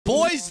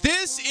Boys,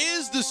 this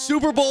is the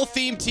Super Bowl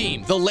theme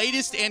team, the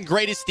latest and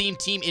greatest theme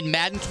team in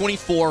Madden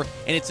 24,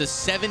 and it's a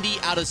 70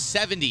 out of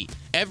 70.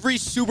 Every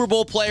Super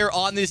Bowl player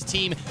on this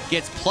team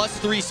gets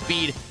 +3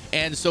 speed,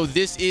 and so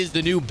this is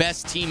the new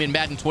best team in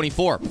Madden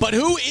 24. But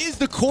who is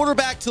the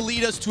quarterback to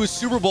lead us to a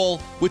Super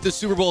Bowl with the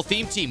Super Bowl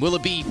theme team? Will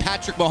it be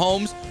Patrick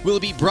Mahomes? Will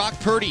it be Brock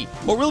Purdy?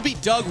 Or will it be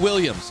Doug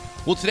Williams?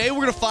 Well, today we're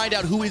going to find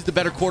out who is the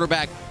better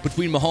quarterback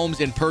between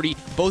Mahomes and Purdy.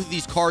 Both of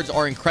these cards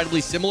are incredibly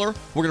similar.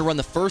 We're going to run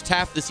the first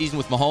half of the season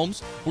with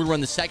Mahomes. We're going to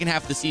run the second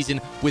half of the season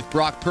with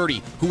Brock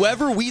Purdy.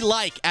 Whoever we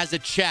like as a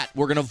chat,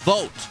 we're going to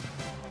vote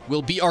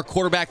will be our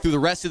quarterback through the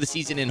rest of the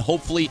season and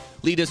hopefully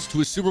lead us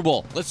to a Super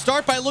Bowl. Let's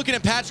start by looking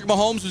at Patrick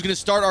Mahomes, who's going to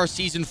start our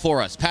season for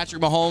us.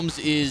 Patrick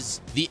Mahomes is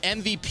the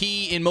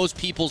MVP in most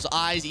people's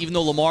eyes, even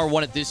though Lamar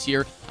won it this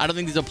year. I don't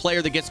think there's a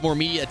player that gets more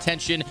media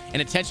attention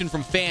and attention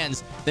from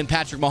fans than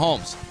Patrick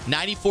Mahomes.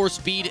 94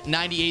 speed,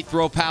 98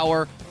 throw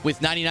power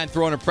with 99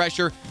 throw under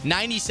pressure,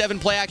 97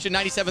 play action,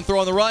 97 throw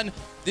on the run.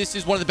 This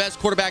is one of the best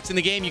quarterbacks in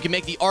the game. You can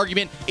make the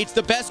argument it's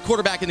the best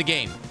quarterback in the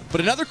game.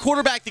 But another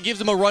quarterback that gives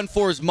him a run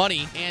for his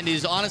money and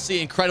is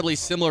honestly incredibly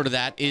similar to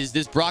that is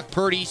this Brock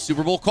Purdy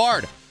Super Bowl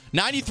card.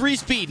 93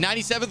 speed,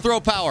 97 throw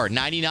power,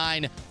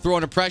 99 throw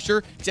under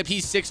pressure, except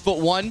he's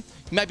 6'1".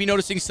 You might be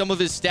noticing some of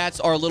his stats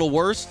are a little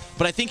worse,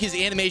 but I think his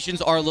animations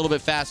are a little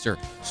bit faster.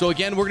 So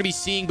again, we're going to be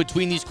seeing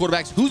between these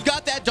quarterbacks who's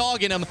got that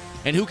dog in him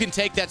and who can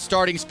take that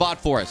starting spot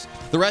for us.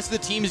 The rest of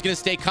the team is going to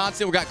stay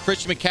constant. We've got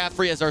Christian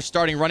McCaffrey as our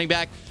starting running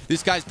back.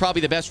 This guy's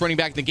probably the best running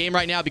back in the game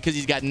right now because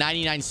he's got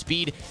 99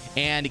 speed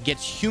and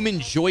gets human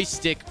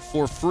joystick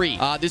for free.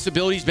 This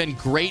ability's been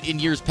great in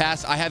years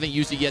past. I haven't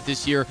used it yet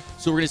this year,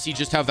 so we're going to see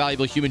just how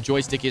valuable human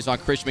joystick is on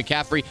Christian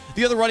McCaffrey.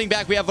 The other running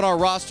back we have on our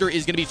roster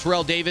is going to be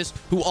Terrell Davis,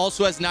 who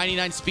also has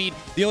 99 speed.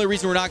 The only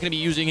reason we're not going to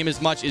be using him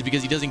as much is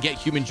because he doesn't get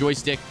human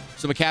joystick,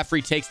 so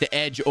McCaffrey takes the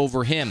edge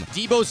over him.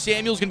 Deebo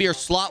Samuel's going to be our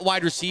slot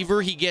wide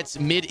receiver. He gets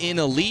mid-in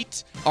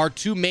elite. Our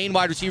two main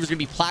wide receivers are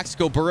going to be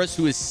Plaxico Burress,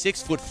 who is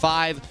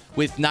 6'5"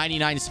 with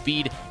 99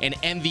 speed, and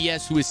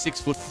MVS, who is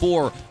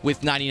 6'4"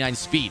 with 99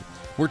 speed.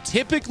 We're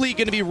typically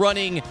going to be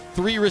running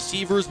 3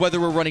 receivers, whether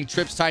we're running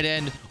trips tight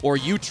end or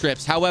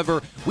U-trips.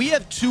 However, we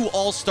have 2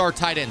 all-star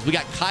tight ends. We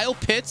got Kyle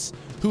Pitts,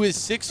 who is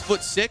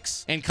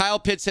 6'6", and Kyle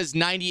Pitts has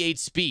 98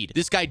 speed.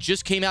 This guy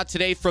just came out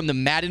today from the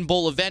Madden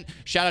Bowl event.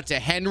 Shout out to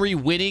Henry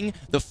winning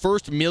the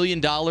first $1 million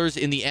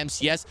in the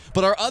MCS.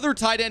 But our other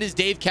tight end is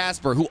Dave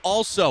Casper, who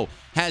also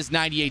has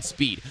 98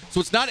 speed. So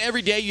it's not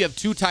every day you have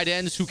 2 tight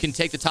ends who can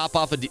take the top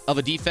off of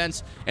a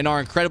defense and are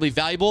incredibly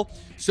valuable.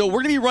 So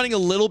we're going to be running a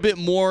little bit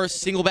more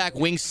single back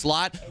wing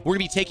slot. We're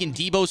going to be taking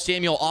Deebo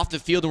Samuel off the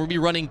field, and we're going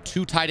to be running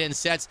 2 tight end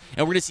sets, and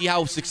we're going to see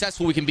how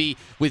successful we can be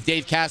with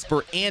Dave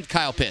Casper and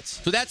Kyle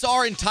Pitts. So that's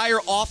our entire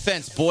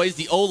offense, boys.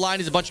 The O-line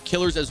is a bunch of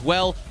killers as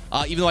well.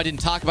 Even though I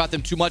didn't talk about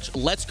them too much,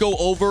 let's go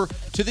over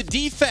to the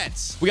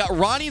defense. We got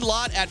Ronnie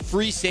Lott at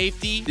free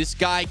safety. This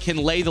guy can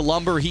lay the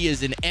lumber. He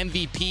is an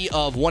MVP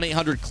of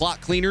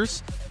 1-800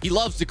 Cleaners. He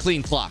loves to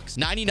clean clocks.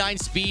 99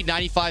 speed,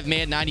 95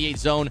 man, 98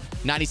 zone,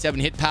 97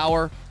 hit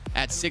power.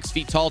 At 6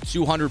 feet tall,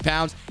 200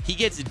 pounds. He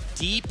gets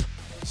deep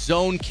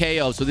zone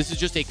KO. So this is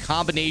just a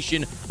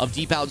combination of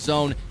deep out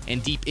zone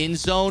and deep in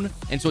zone.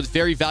 And so it's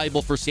very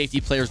valuable for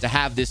safety players to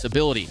have this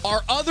ability.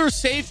 Our other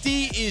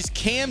safety is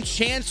Cam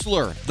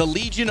Chancellor, the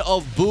Legion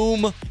of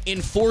Boom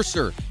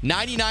Enforcer.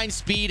 99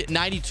 speed,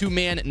 92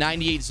 man,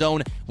 98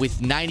 zone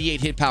with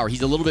 98 hit power.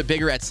 He's a little bit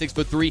bigger at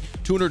 6'3",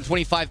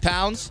 225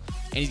 pounds.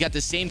 And he's got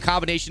the same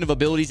combination of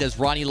abilities as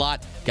Ronnie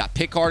Lott. Got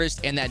Pick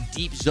Artist and that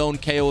deep zone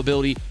KO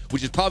ability,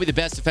 which is probably the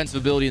best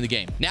defensive ability in the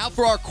game. Now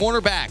for our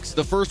cornerbacks.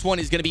 The first one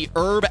is going to be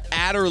Herb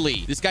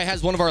Adderley. This guy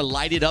has one of our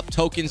lighted up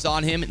tokens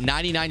on him.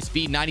 99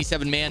 speed,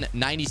 97 man,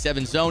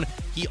 97 zone.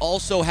 He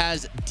also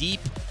has deep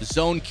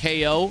zone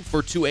KO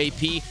for 2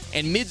 AP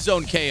and mid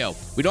zone KO.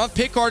 We don't have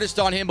Pick Artist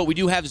on him, but we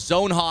do have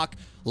Zone Hawk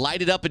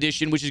Lighted Up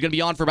Edition, which is going to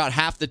be on for about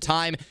half the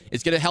time.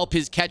 It's going to help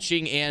his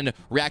catching and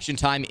reaction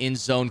time in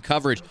zone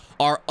coverage.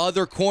 Our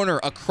other corner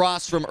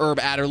across from Herb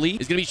Adderley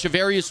is going to be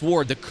Charvarius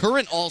Ward, the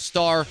current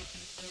all-star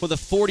for the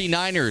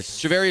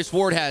 49ers. Charvarius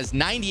Ward has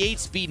 98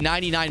 speed,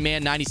 99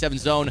 man, 97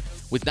 zone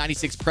with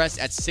 96 press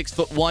at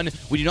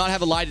 6'1". We do not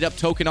have a lighted up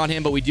token on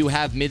him, but we do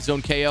have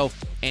mid-zone KO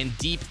and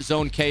deep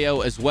zone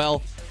KO as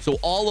well. So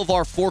all of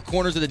our 4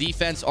 corners of the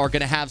defense are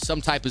going to have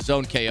some type of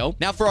zone KO.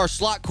 Now for our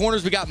slot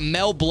corners, we got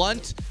Mel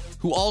Blount,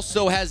 who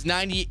also has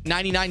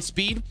 99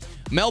 speed.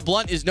 Mel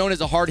Blount is known as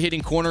a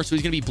hard-hitting corner, so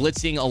he's going to be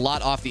blitzing a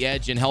lot off the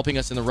edge and helping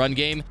us in the run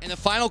game. And the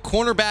final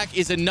cornerback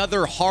is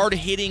another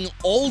hard-hitting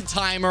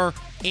old-timer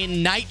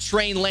in Night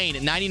Train Lane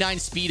at 99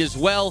 speed as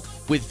well,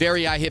 with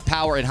very high hit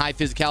power and high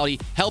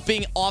physicality,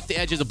 helping off the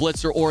edge as a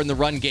blitzer or in the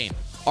run game.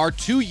 Our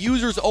 2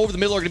 users over the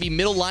middle are going to be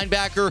middle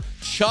linebacker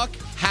Chuck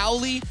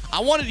Howley.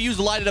 I wanted to use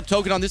the lighted up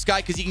token on this guy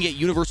because he can get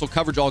universal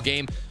coverage all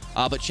game.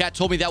 But chat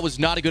told me that was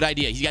not a good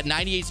idea. He's got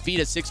 98 speed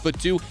at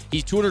 6'2".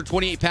 He's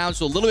 228 pounds,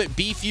 so a little bit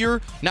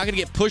beefier. Not going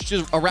to get pushed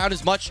around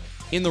as much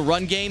in the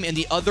run game. And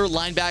the other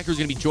linebacker who's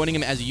going to be joining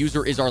him as a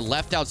user is our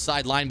left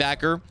outside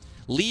linebacker,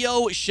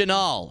 Leo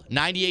Chenal,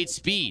 98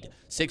 speed,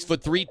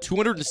 6'3",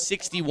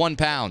 261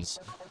 pounds.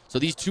 So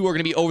these two are going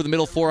to be over the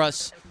middle for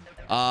us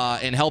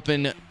and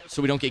helping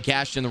so we don't get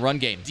gashed in the run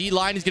game.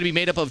 D-line is going to be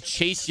made up of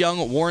Chase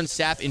Young, Warren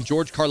Sapp, and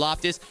George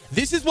Karlaftis.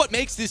 This is what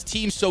makes this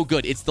team so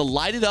good. It's the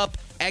lighted up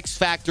X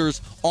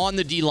factors on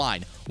the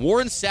D-line.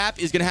 Warren Sapp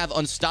is going to have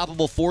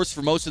unstoppable force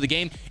for most of the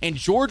game, and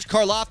George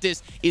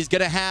Karlaftis is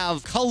going to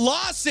have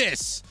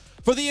Colossus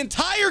for the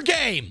entire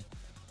game.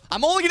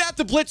 I'm only going to have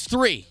to blitz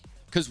 3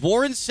 because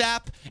Warren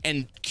Sapp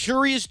and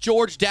Curious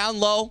George down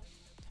low,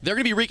 they're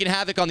going to be wreaking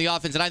havoc on the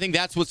offense, and I think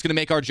that's what's going to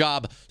make our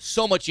job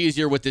so much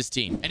easier with this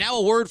team. And now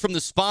a word from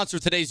the sponsor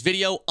of today's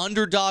video,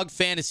 Underdog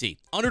Fantasy.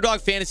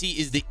 Underdog Fantasy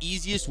is the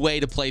easiest way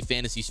to play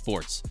fantasy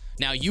sports.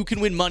 Now, you can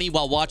win money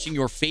while watching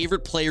your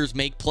favorite players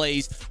make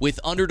plays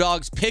with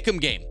Underdog's Pick'em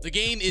game. The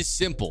game is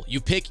simple.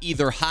 You pick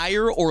either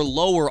higher or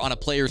lower on a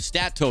player's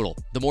stat total.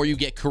 The more you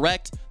get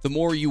correct, the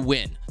more you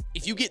win.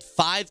 If you get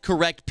 5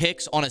 correct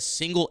picks on a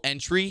single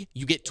entry,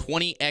 you get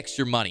 20x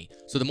your money.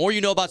 So the more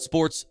you know about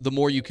sports, the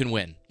more you can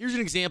win. Here's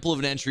an example of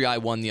an entry I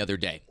won the other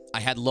day.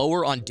 I had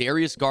lower on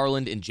Darius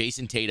Garland and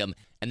Jason Tatum,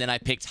 and then I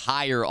picked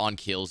higher on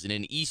kills in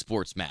an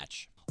esports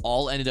match.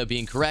 All ended up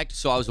being correct,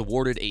 so I was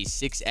awarded a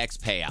 6x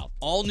payout.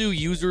 All new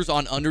users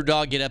on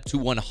Underdog get up to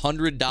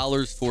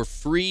 $100 for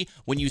free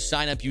when you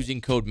sign up using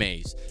code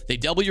Mayz. They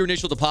double your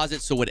initial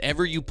deposit, so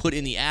whatever you put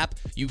in the app,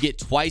 you get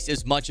twice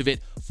as much of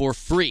it for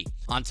free.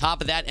 On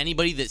top of that,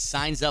 anybody that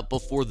signs up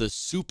before the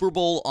Super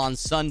Bowl on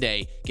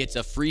Sunday gets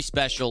a free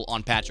special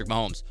on Patrick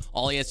Mahomes.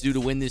 All he has to do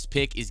to win this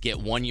pick is get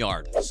 1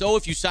 yard. So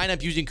if you sign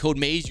up using code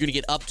Mayz, you're going to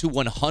get up to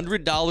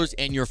 $100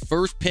 and your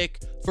first pick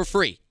for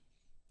free.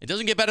 It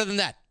doesn't get better than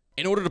that.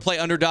 In order to play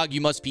Underdog,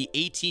 you must be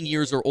 18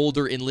 years or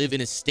older and live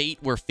in a state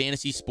where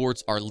fantasy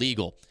sports are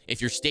legal.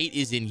 If your state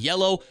is in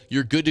yellow,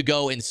 you're good to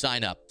go and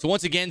sign up. So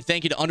once again,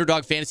 thank you to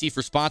Underdog Fantasy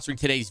for sponsoring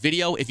today's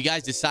video. If you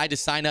guys decide to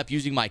sign up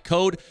using my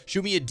code,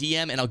 shoot me a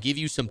DM and I'll give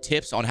you some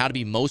tips on how to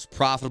be most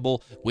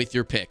profitable with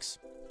your picks.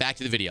 Back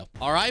to the video.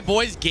 All right,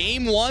 boys,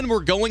 game 1, we're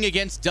going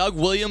against Doug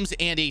Williams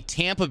and a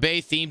Tampa Bay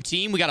themed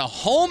team. We got a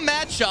home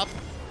matchup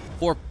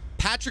for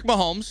Patrick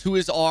Mahomes, who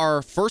is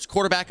our first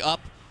quarterback up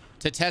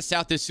to test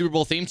out this Super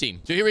Bowl theme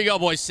team. So here we go,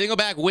 boys. Single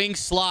back wing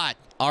slot.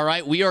 All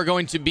right, we are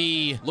going to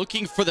be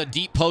looking for the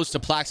deep post to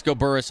Plaxico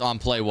Burress on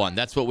play 1.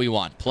 That's what we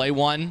want. Play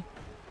 1.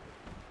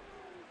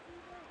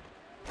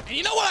 And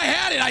you know what? I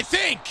had it, I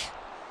think.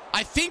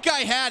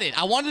 I had it.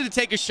 I wanted to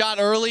take a shot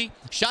early.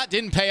 Shot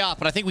didn't pay off,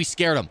 but I think we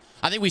scared him.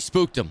 I think we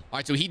spooked him. All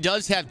right, so he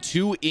does have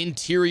 2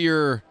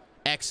 interior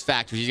X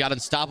factors. He's got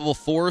unstoppable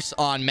force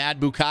on Mad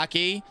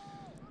Bukkake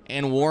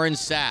and Warren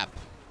Sapp.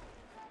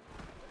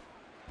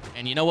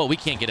 And you know what? We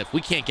can't get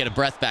a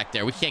breath back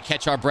there. We can't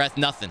catch our breath.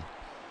 Nothing.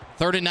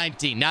 3rd and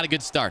 19. Not a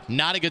good start.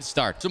 Not a good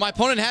start. So my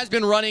opponent has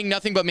been running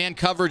nothing but man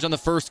coverage on the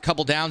first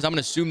couple downs. I'm going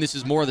to assume this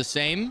is more of the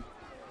same.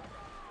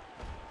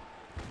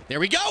 There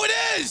we go.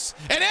 It is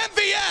an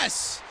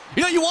MVS.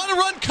 You know, you want to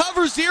run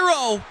cover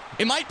 0.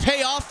 It might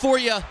pay off for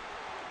you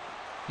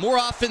more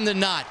often than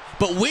not.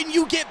 But when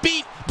you get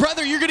beat,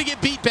 brother, you're going to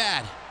get beat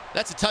bad.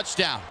 That's a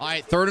touchdown. All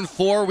right, 3rd and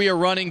 4. We are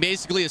running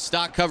basically a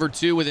stock cover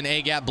 2 with an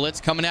A-gap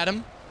blitz coming at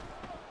him.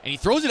 And he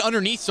throws it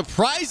underneath.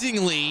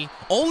 Surprisingly,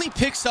 only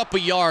picks up a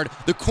yard.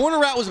 The corner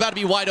route was about to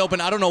be wide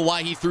open. I don't know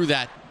why he threw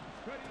that.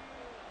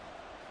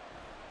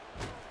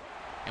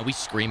 And we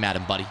scream at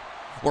him, buddy.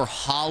 We're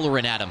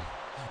hollering at him.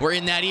 We're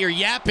in that ear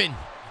yapping.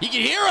 He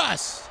can hear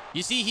us.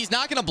 You see, he's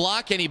not going to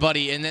block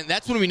anybody, and then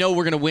that's when we know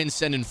we're going to win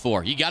sending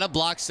 4. You got to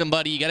block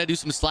somebody. You got to do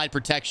some slide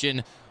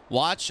protection.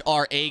 Watch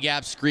our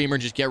A-gap screamer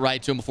just get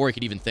right to him before he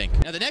could even think.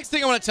 Now, the next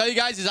thing I want to tell you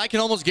guys is I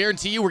can almost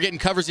guarantee you we're getting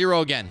cover 0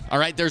 again. All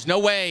right? There's no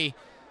way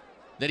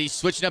that he's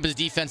switching up his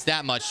defense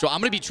that much. So I'm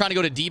going to be trying to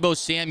go to Deebo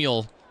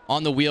Samuel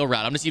on the wheel route.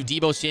 I'm going to see if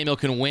Deebo Samuel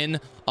can win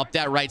up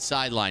that right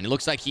sideline. It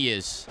looks like he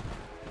is.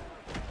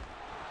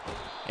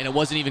 And it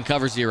wasn't even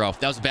cover 0.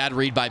 That was a bad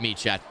read by me,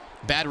 chat.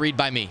 Bad read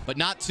by me. But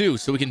not 2,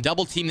 so we can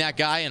double team that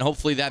guy, and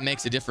hopefully that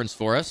makes a difference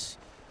for us.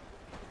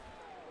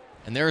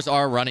 And there's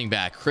our running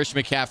back,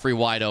 Christian McCaffrey,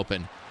 wide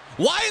open.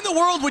 Why in the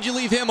world would you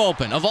leave him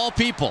open, of all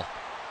people?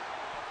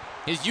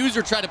 His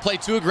user tried to play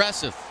too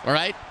aggressive, all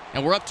right?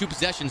 And we're up 2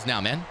 possessions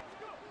now, man.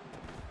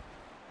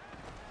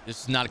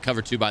 This is not a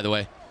cover 2, by the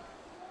way.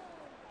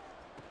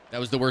 That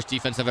was the worst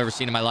defense I've ever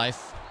seen in my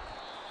life.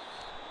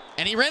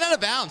 And he ran out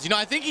of bounds. You know,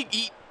 I think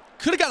he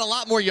could have got a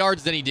lot more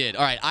yards than he did.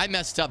 All right, I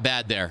messed up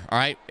bad there. All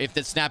right, if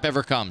that snap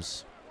ever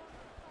comes.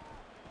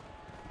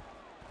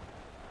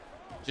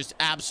 Just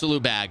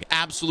absolute bag.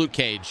 Absolute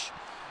cage.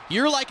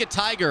 You're like a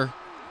tiger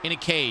in a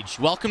cage.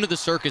 Welcome to the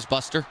circus,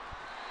 Buster.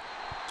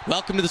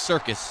 Welcome to the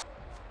circus.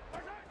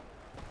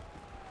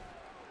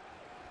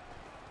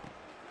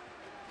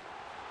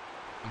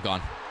 I'm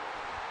gone.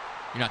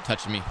 You're not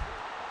touching me.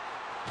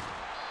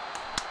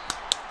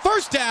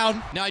 First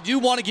down. Now, I do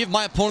want to give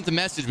my opponent the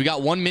message. We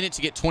got 1 minute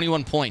to get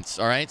 21 points,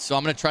 all right? So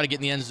I'm going to try to get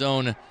in the end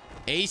zone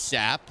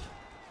ASAP.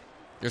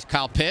 There's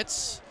Kyle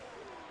Pitts.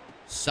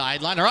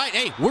 Sideline. All right,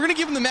 hey, we're going to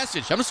give him the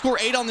message. I'm going to score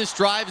 8 on this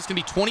drive. It's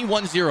going to be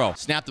 21-0.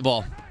 Snap the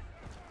ball.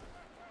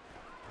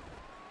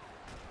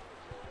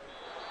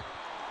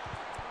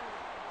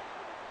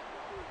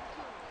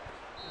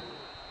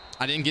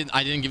 I didn't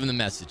give him the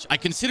message. I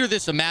consider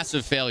this a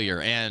massive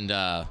failure, and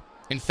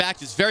in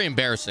fact, it's very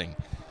embarrassing.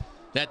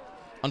 That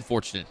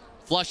unfortunate.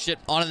 Flush it.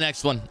 On to the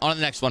next one. On to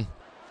the next one.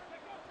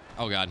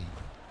 Oh god.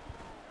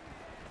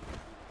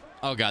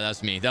 Oh god,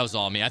 that's me. That was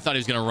all me. I thought he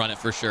was gonna run it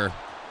for sure.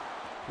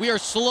 We are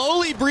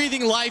slowly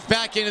breathing life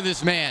back into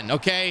this man.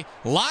 Okay,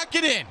 lock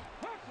it in.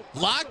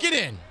 Lock it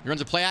in. He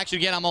runs a play action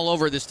again. I'm all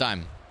over it this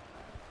time.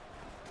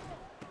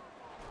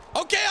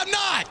 Okay, I'm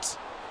not.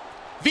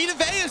 Vita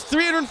Vea is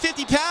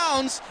 350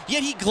 pounds,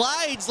 yet he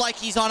glides like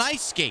he's on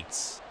ice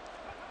skates.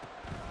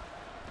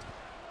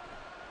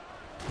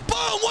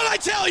 Boom, what'd I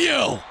tell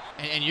you?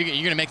 And you're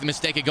going to make the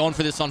mistake of going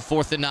for this on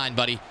 4th and 9,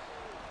 buddy.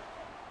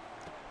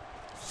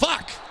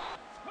 Fuck.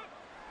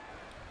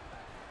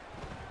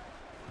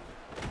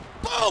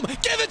 Boom,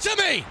 give it to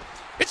me.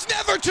 It's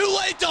never too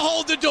late to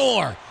hold the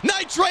door.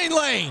 Night Train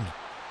Lane.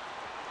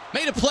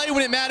 Made a play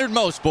when it mattered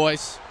most,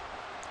 boys.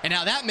 And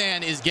now that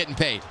man is getting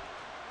paid.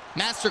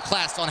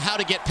 Masterclass on how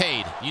to get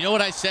paid. You know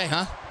what I say,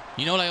 huh?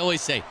 You know what I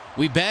always say.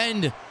 We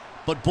bend,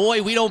 but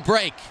boy, we don't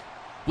break.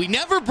 We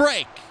never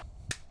break.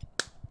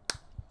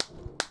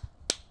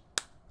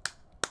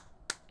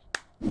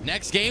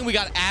 Next game, we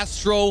got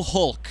Astro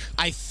Hulk.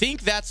 I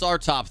think that's our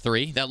top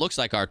 3. That looks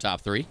like our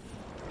top 3.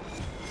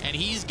 And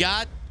he's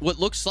got what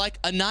looks like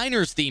a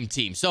Niners themed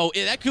team. So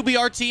that could be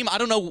our team. I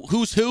don't know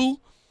who's who,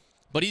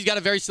 but he's got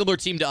a very similar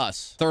team to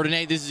us. 3rd and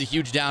 8. This is a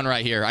huge down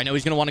right here. I know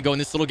he's going to want to go in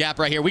this little gap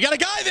right here. We got a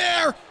guy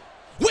there.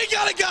 We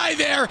got a guy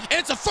there, and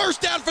it's a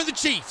first down for the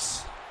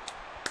Chiefs.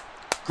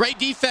 Great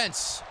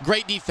defense.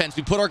 Great defense.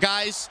 We put our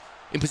guys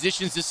in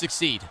positions to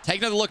succeed. Take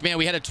another look, man.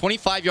 We had a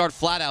 25-yard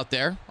flat out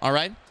there, all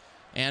right?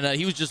 And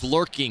he was just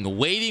lurking,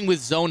 waiting with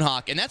Zone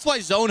Hawk, and that's why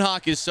Zone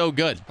Hawk is so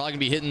good. Probably going to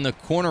be hitting the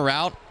corner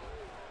route.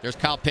 There's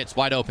Kyle Pitts,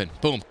 wide open.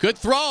 Boom. Good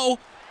throw.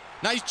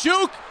 Nice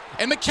juke.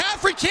 And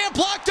McCaffrey can't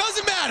block.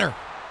 Doesn't matter.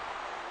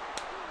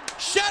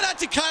 Shout out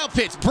to Kyle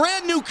Pitts.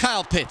 Brand new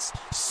Kyle Pitts.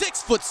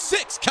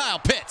 6'6" Kyle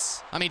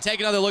Pitts. I mean, take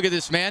another look at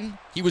this, man.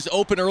 He was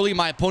open early.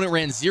 My opponent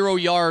ran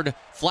 0-yard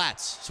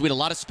flats. So we had a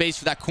lot of space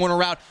for that corner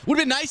route. Would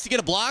have been nice to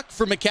get a block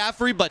for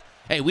McCaffrey, but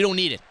hey, we don't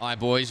need it. All right,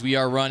 boys, we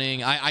are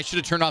running. I should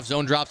have turned off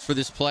zone drops for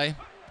this play.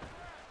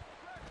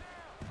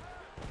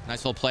 Nice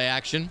little play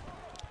action.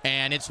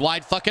 And it's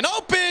wide fucking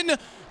open.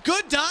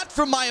 Good dot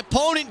from my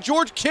opponent.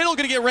 George Kittle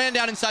going to get ran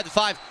down inside the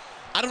 5.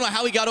 I don't know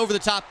how he got over the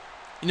top.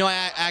 You know,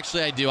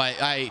 actually, I do.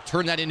 I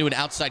turned that into an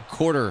outside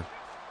quarter.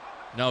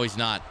 No, he's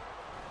not.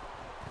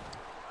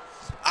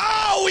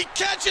 Oh, he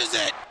catches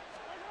it.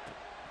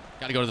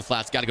 Got to go to the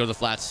flats. Got to go to the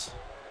flats.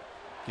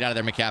 Get out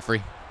of there,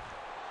 McCaffrey.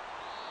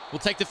 We'll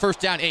take the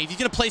first down. Hey, if he's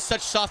going to play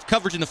such soft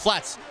coverage in the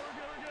flats,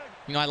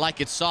 you know, I like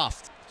it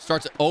soft.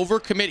 Starts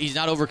overcommit. He's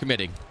not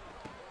overcommitting.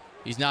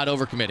 He's not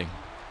overcommitting.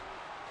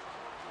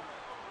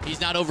 He's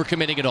not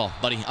overcommitting at all,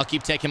 buddy. I'll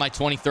keep taking my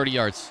 20, 30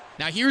 yards.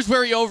 Now, here's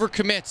where he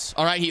overcommits.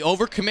 All right, he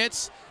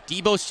overcommits.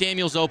 Deebo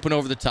Samuel's open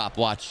over the top.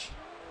 Watch.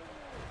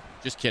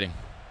 Just kidding.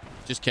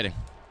 Just kidding.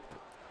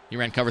 He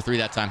ran cover 3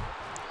 that time.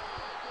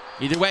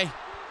 Either way,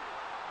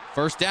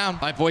 first down.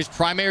 My boy's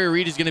primary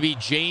read is going to be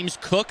James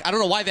Cook. I don't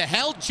know why the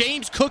hell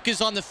James Cook is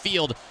on the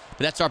field, but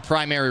that's our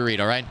primary read,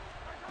 all right?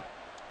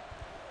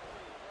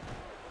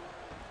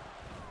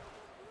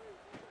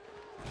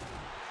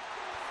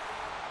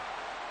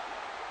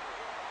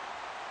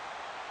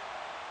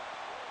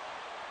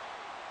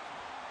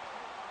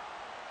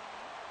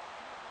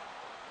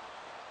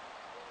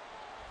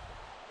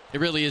 It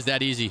really is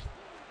that easy.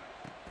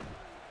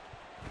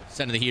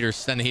 Send the heaters.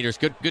 Send the heaters.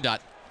 Good dot.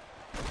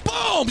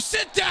 Boom!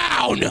 Sit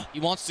down!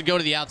 He wants to go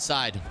to the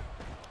outside.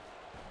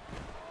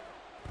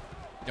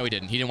 No, he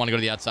didn't. He didn't want to go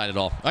to the outside at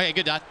all. Okay,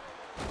 good dot.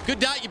 Good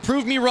dot. You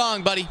proved me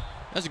wrong, buddy.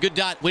 That was a good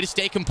dot. Way to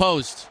stay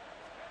composed.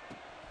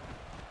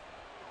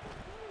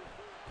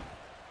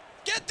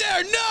 Get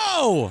there!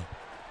 No!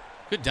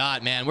 Good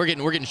dot, man. We're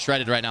getting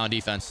shredded right now on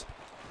defense.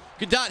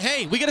 Good dot.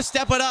 Hey, we got to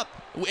step it up.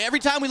 Every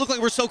time we look like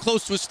we're so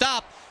close to a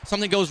stop,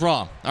 something goes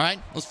wrong. All right?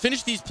 Let's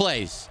finish these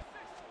plays.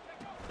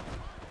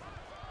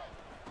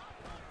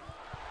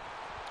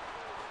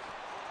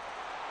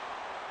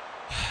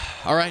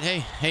 All right,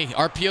 hey,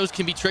 RPOs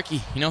can be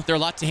tricky. You know, they're a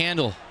lot to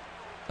handle.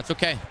 That's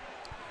okay.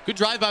 Good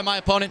drive by my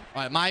opponent.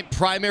 All right, my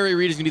primary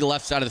read is going to be the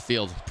left side of the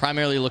field.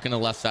 Primarily looking to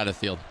the left side of the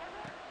field.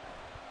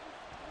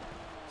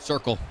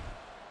 Circle.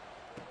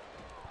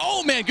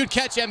 Oh, man, good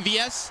catch,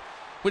 MVS.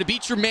 Way to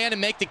beat your man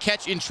and make the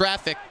catch in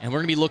traffic. And we're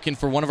going to be looking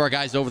for one of our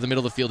guys over the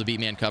middle of the field to beat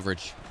man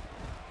coverage.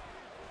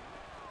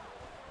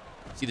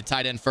 See the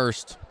tight end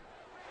first.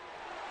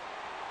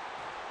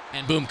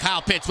 And boom,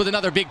 Kyle Pitts with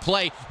another big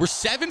play. We're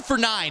 7 for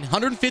 9,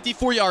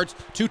 154 yards,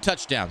 2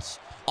 touchdowns.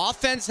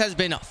 Offense has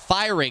been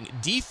firing.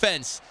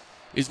 Defense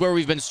is where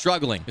we've been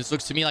struggling. This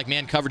looks to me like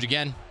man coverage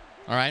again.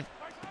 All right.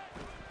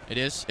 It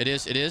is.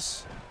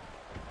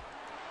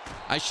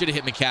 I should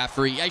have hit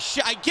McCaffrey.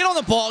 I get on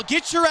the ball.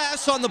 Get your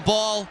ass on the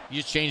ball.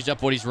 You just changed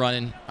up what he's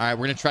running. All right,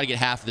 we're going to try to get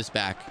half of this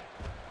back.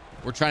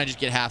 We're trying to just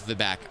get half of it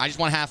back. I just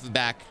want half of it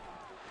back.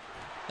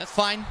 That's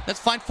fine. That's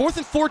fine. 4th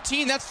and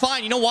 14. That's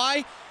fine. You know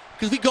why?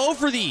 Because we go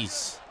for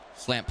these.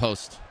 Slant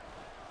post.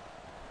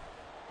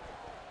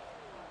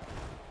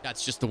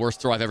 That's just the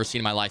worst throw I've ever seen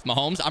in my life.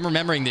 Mahomes, I'm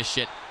remembering this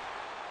shit.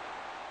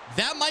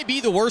 That might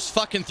be the worst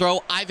fucking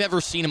throw I've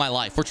ever seen in my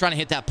life. We're trying to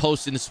hit that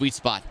post in the sweet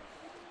spot.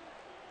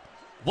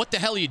 What the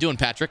hell are you doing,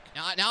 Patrick?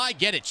 Now I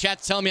get it.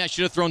 Chat's telling me I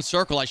should have thrown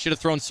circle. I should have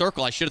thrown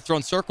circle. I should have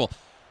thrown circle.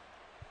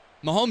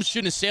 Mahomes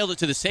shouldn't have sailed it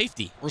to the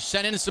safety. We're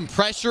sending some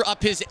pressure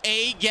up his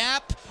A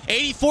gap.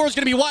 84 is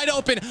going to be wide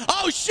open.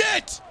 Oh,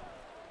 shit!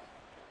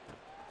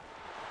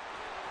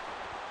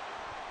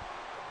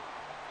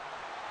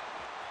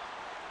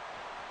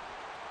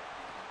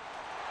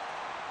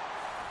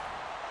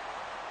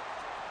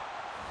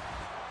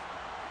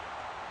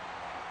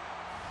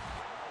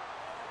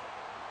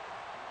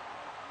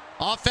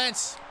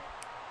 Offense.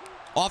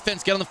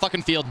 Offense, get on the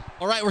fucking field.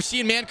 All right, we're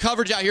seeing man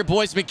coverage out here,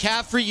 boys.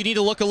 McCaffrey, you need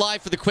to look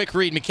alive for the quick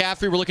read.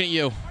 McCaffrey, we're looking at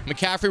you.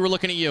 McCaffrey, we're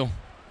looking at you.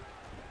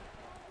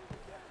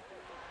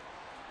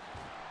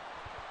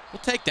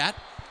 We'll take that.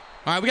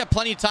 All right, we got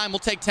plenty of time. We'll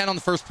take 10 on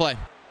the first play.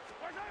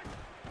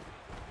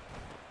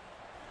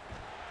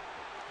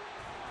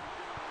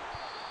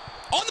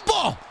 On the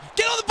ball.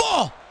 Get on the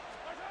ball.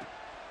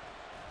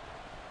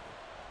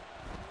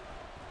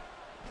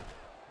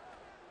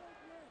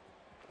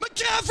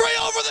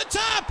 McCaffrey over the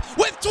top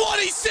with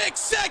 26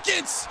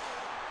 seconds.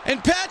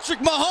 And Patrick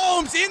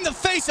Mahomes in the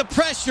face of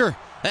pressure.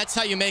 That's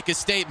how you make a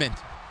statement.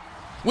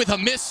 With a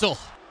missile.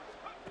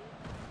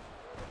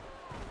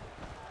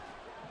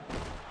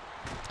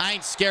 I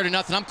ain't scared of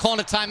nothing. I'm calling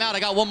a timeout. I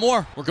got one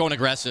more. We're going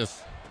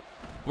aggressive.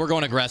 We're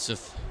going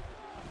aggressive.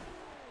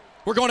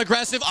 We're going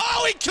aggressive.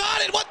 Oh, he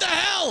caught it. What the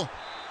hell?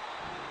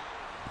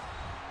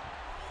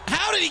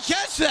 How did he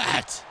catch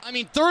that? I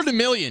mean, 3rd and a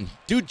million.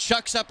 Dude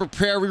chucks up a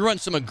prayer. We run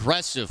some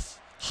aggressive,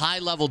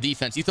 high-level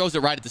defense. He throws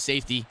it right at the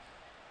safety.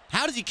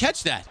 How does he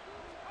catch that?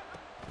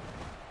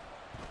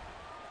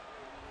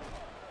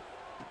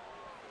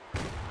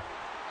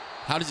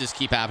 How does this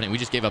keep happening? We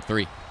just gave up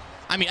 3.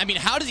 I mean,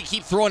 how does he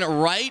keep throwing it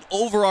right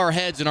over our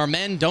heads and our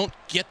men don't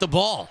get the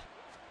ball?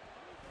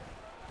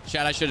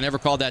 Chad, I should have never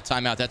called that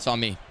timeout. That's on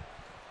me.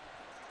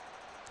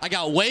 I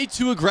got way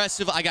too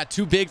aggressive. I got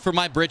too big for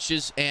my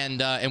britches,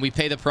 and we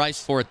pay the price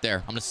for it there.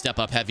 I'm going to step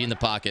up heavy in the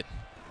pocket.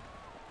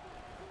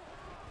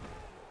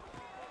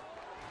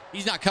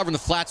 He's not covering the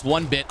flats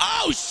one bit.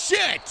 Oh,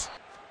 shit!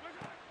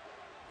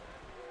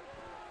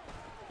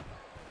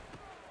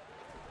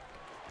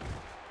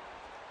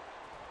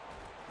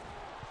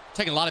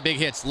 Taking a lot of big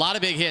hits. A lot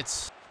of big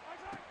hits.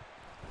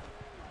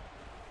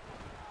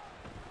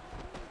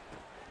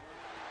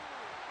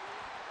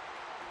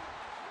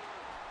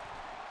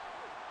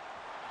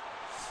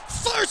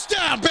 First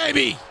down,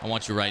 baby! I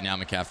want you right now,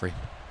 McCaffrey.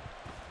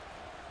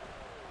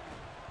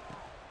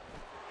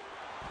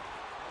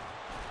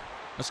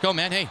 Let's go,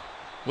 man. Hey,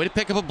 way to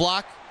pick up a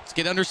block. Let's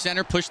get under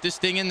center. Push this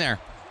thing in there.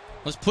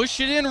 Let's push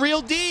it in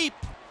real deep.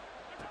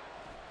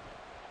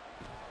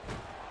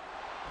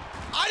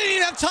 I didn't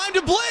even have time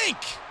to blink.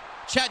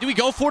 Chat, do we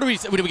go for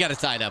it? We got to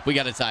tie it up. We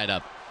got to tie it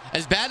up.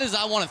 As bad as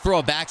I want to throw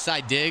a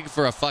backside dig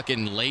for a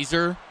fucking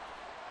laser,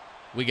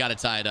 we got to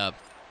tie it up.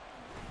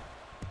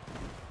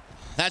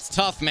 That's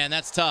tough, man.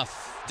 That's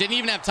tough. Didn't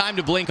even have time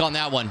to blink on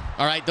that one.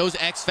 All right, those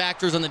X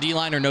factors on the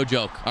D-line are no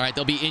joke. All right,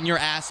 they'll be in your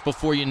ass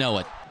before you know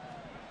it.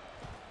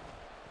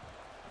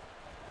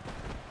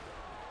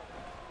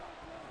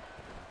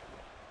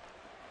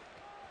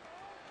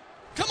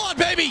 Come on,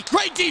 baby.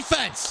 Great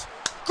defense.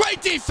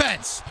 Great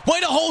defense. Way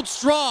to hold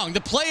strong.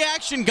 The play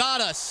action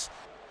got us.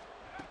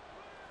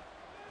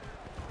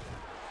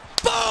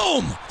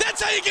 Boom!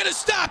 That's how you get a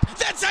stop.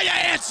 That's how you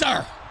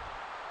answer.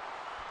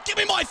 Give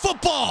me my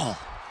football.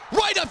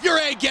 Right up your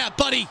A gap,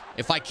 buddy.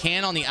 If I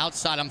can on the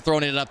outside, I'm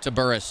throwing it up to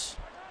Burris.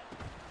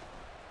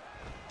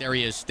 There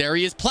he is. There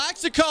he is.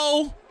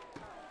 Plaxico.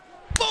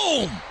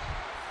 Boom!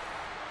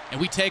 And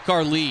we take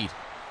our lead.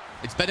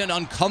 It's been an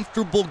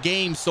uncomfortable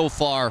game so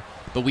far,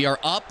 but we are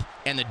up,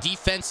 and the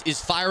defense is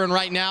firing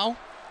right now.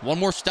 One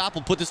more stop.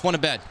 We'll put this one to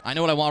bed. I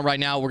know what I want right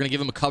now. We're going to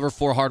give him a cover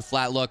 4 hard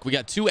flat look. We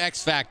got 2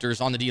 X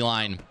factors on the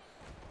D-line.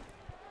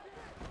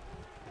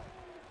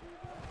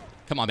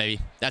 Come on,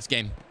 baby. That's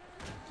game.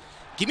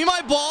 Give me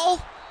my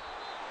ball,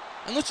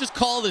 and let's just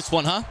call this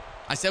one, huh?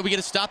 I said we get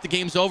a stop. The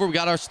game's over. We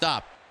got our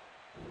stop.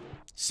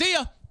 See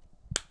ya.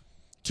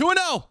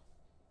 2-0.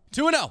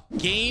 2-0.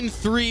 Game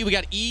 3, we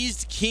got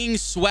Eased King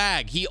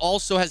Swag. He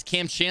also has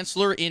Cam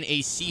Chancellor in a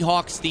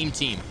Seahawks theme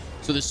team.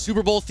 So the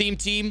Super Bowl theme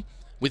team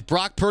with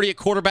Brock Purdy at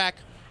quarterback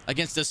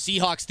against the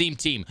Seahawks theme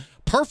team.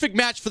 Perfect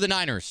match for the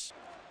Niners.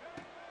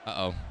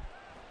 Uh-oh.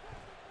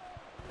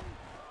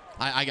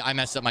 I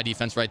messed up my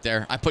defense right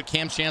there. I put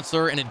Cam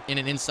Chancellor in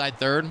an inside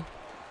third.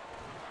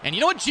 And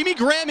you know what? Jimmy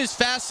Graham is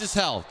fast as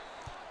hell.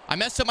 I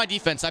messed up my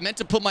defense. I meant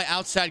to put my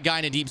outside guy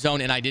in a deep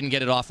zone, and I didn't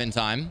get it off in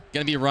time.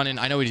 Gonna be running.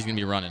 I know he's gonna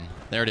be running.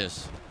 There it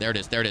is. There it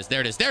is. There it is. There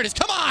it is. There it is.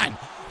 Come on!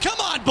 Come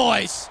on,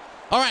 boys!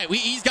 All right,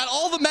 he's got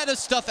all the meta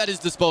stuff at his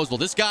disposal.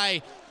 This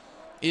guy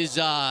is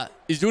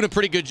doing a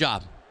pretty good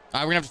job.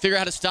 All right, we're gonna have to figure out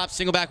how to stop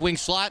single back wing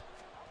slot.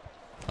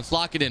 Let's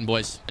lock it in,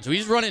 boys. So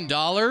he's running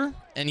dollar,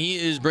 and he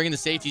is bringing the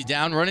safeties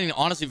down. Running,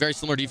 honestly, very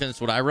similar defense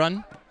to what I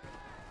run.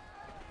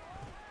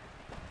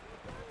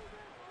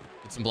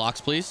 Get some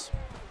blocks, please.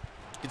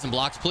 Get some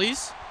blocks,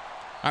 please.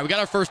 All right, we got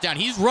our first down.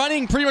 He's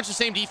running pretty much the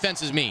same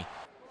defense as me.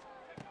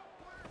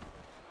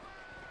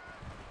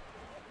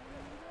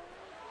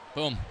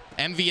 Boom.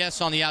 MVS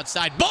on the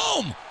outside.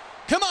 Boom!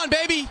 Come on,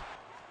 baby!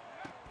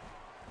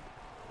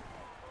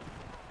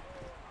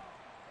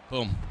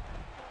 Boom.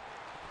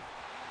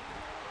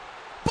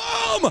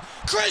 Boom!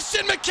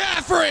 Christian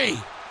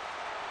McCaffrey!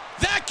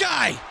 That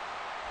guy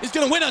is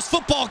going to win us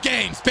football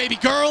games, baby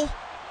girl.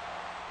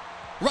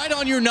 Right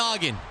on your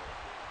noggin.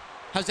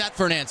 How's that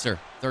for an answer?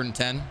 3rd and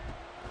 10.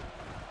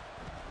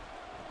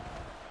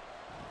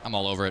 I'm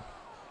all over it.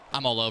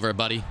 I'm all over it,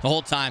 buddy. The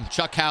whole time.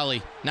 Chuck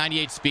Howley,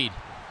 98 speed.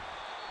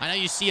 I know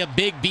you see a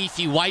big,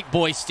 beefy white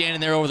boy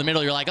standing there over the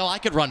middle. You're like, oh, I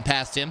could run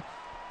past him.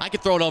 I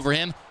could throw it over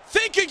him.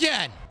 Think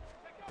again!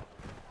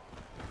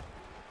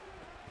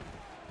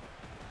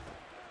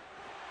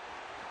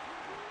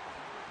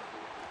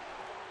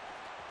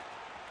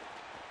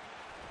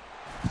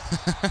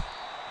 That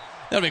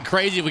would have been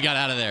crazy if we got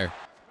out of there.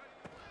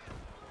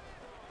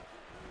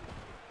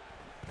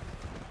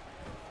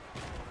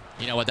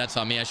 You know what? That's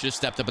on me. I should have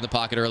stepped up in the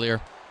pocket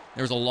earlier.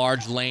 There was a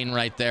large lane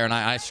right there, and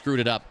I screwed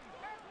it up.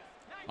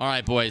 All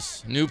right,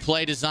 boys. New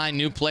play design,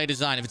 new play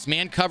design. If it's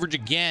man coverage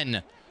again,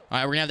 all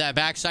right, we're going to have that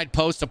backside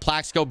post to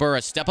Plaxico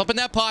Burress. Step up in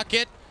that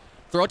pocket.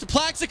 Throw it to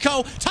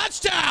Plaxico.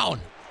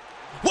 Touchdown!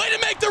 Way to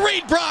make the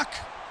read, Brock!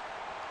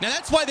 Now,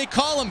 that's why they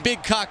call him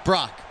Big Cock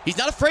Brock. He's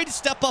not afraid to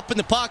step up in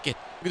the pocket.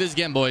 Look at this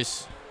again,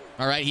 boys.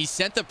 All right, he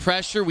sent the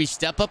pressure. We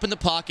step up in the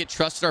pocket,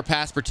 trusted our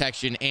pass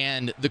protection,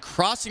 and the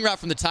crossing route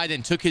from the tight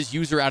end took his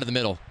user out of the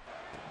middle.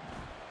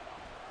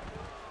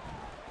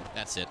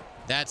 That's it.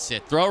 That's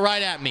it. Throw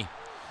right at me.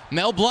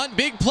 Mel Blount,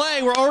 big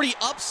play. We're already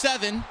up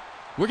 7.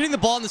 We're getting the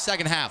ball in the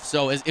second half.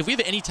 So if we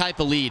have any type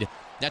of lead,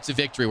 that's a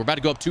victory. We're about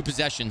to go up 2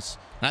 possessions.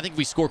 And I think if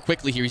we score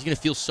quickly here, he's going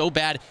to feel so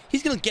bad.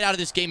 He's going to get out of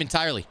this game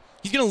entirely.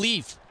 He's going to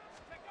leave.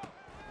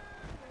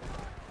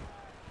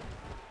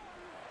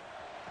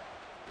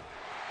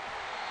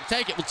 We'll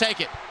take it. We'll take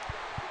it.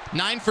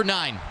 9 for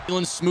 9.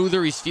 Feeling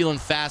smoother. He's feeling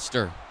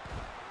faster.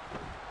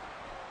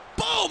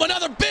 Boom!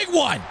 Another big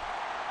one!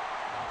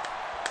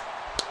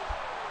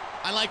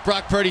 I like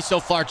Brock Purdy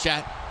so far,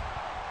 chat.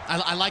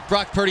 I like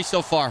Brock Purdy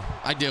so far.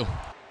 I do.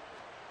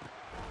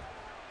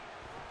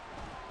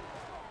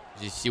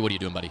 You see, what are you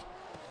doing, buddy?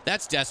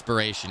 That's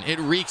desperation. It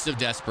reeks of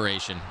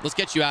desperation. Let's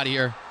get you out of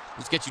here.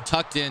 Let's get you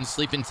tucked in,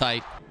 sleeping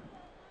tight.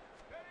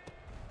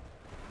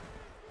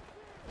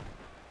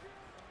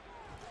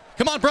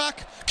 Come on, Brock.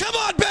 Come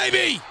on,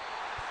 baby!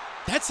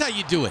 That's how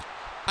you do it.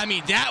 I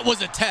mean, that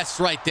was a test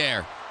right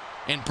there.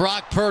 And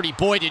Brock Purdy,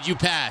 boy, did you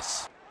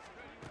pass.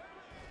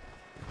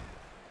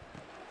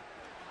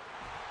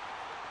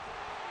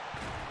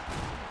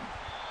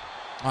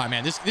 All right,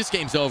 man, this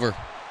game's over.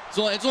 It's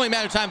only a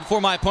matter of time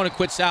before my opponent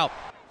quits out.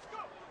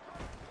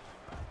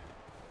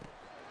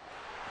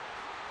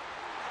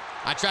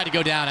 I tried to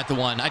go down at the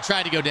 1. I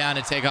tried to go down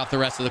and take off the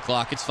rest of the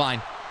clock. It's fine.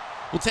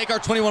 We'll take our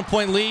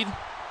 21-point lead.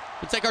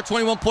 We'll take our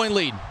 21-point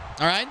lead.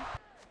 All right?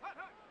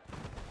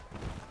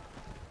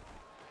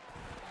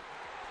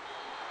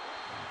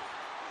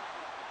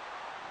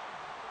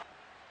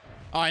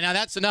 All right, now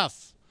that's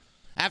enough.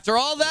 After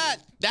all that,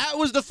 that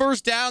was the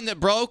first down that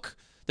broke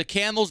the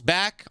camel's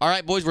back. All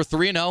right, boys, we're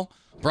 3-0.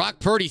 Brock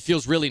Purdy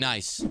feels really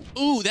nice.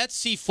 Ooh, that's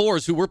C4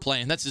 is who we're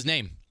playing. That's his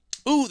name.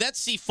 Ooh,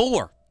 that's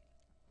C4.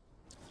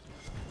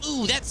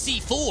 Ooh, that's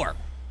C4.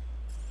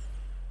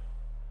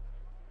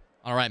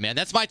 All right, man.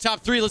 That's my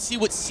top 3. Let's see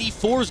what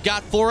C4's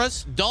got for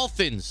us.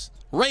 Dolphins,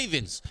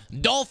 Ravens,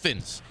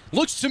 Dolphins.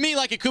 Looks to me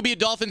like it could be a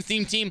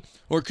Dolphin-themed team,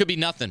 or it could be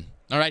nothing.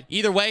 All right,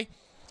 either way,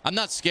 I'm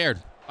not scared.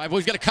 All right,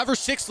 boys, got a cover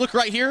 6. Look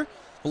right here.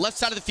 The left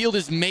side of the field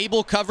is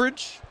Mabel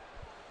coverage.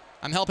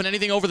 I'm helping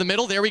anything over the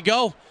middle. There we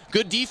go.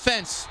 Good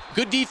defense.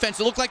 Good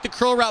defense. It looked like the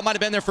curl route might have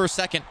been there for a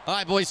second. All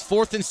right, boys,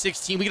 4th and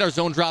 16. We get our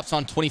zone drops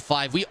on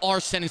 25. We are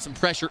sending some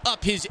pressure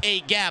up his A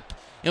gap.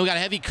 And we got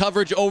heavy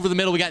coverage over the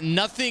middle. We got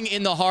nothing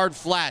in the hard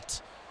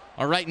flat.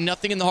 All right,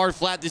 nothing in the hard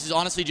flat. This is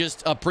honestly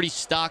just a pretty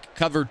stock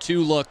cover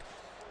 2 look.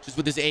 Just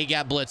with this A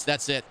gap blitz.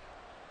 That's it.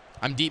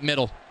 I'm deep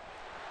middle.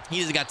 He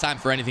hasn't got time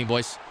for anything,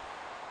 boys.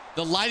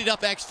 The lighted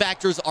up X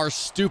factors are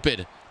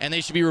stupid, and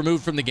they should be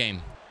removed from the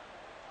game.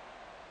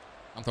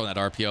 I'm throwing that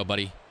RPO,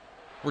 buddy.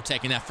 We're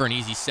taking that for an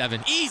easy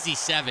 7. Easy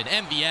 7,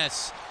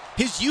 MVS.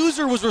 His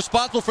user was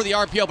responsible for the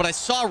RPO, but I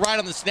saw right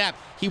on the snap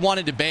he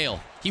wanted to bail.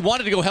 He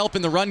wanted to go help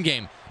in the run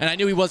game, and I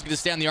knew he wasn't going to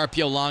stay on the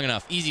RPO long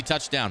enough. Easy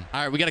touchdown.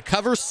 All right, we got a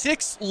cover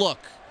 6 look.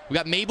 We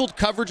got Mabel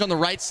coverage on the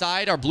right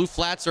side. Our blue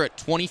flats are at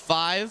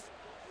 25.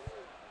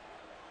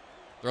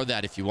 Throw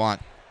that if you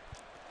want.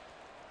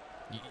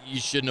 You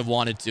shouldn't have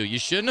wanted to. You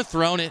shouldn't have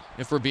thrown it,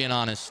 if we're being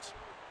honest.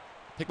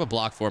 Pick up a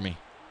block for me.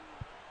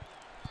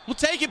 We'll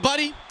take it,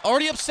 buddy.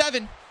 Already up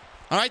 7.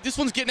 All right, this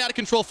one's getting out of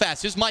control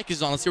fast. His mic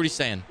is on. Let's see what he's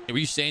saying. Hey, were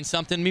you saying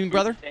something, mean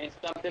brother?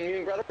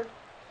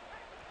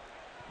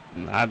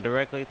 Not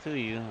directly to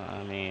you.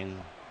 I mean...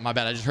 My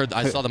bad.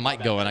 I saw the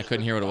mic go and I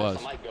couldn't hear what it was.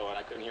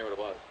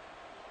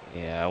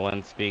 Yeah, I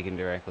wasn't speaking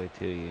directly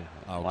to you.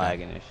 Oh, okay.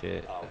 Lagging and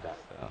shit. Oh, okay.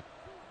 So.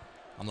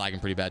 I'm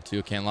lagging pretty bad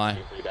too, can't lie.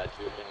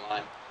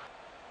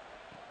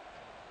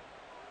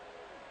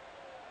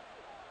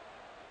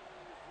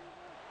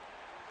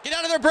 Get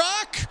out of there,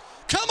 Brock!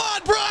 Come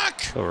on,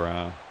 Brock! Go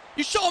around.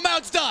 You show him how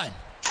it's done.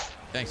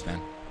 Thanks,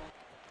 man.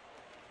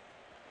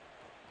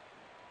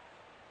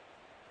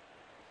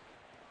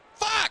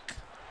 Fuck!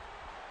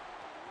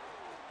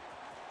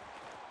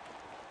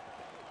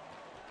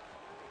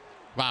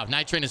 Wow,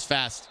 Night Train is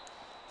fast.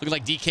 Looking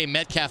like DK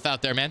Metcalf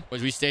out there, man.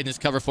 As we stayed in this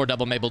cover 4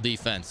 double Mabel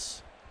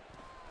defense.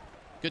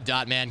 Good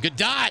dot, man. Good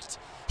dot!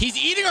 He's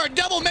eating our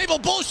double Mabel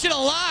bullshit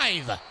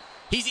alive!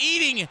 He's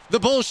eating the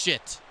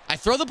bullshit. I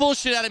throw the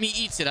bullshit at him,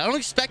 he eats it. I don't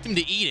expect him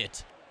to eat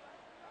it.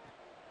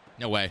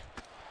 No way.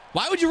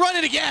 Why would you run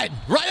it again?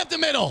 Right up the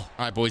middle. All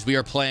right, boys, we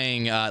are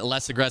playing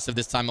less aggressive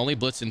this time. Only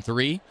blitz in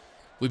 3.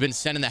 We've been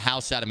sending the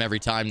house at him every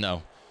time,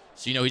 though.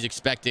 So you know he's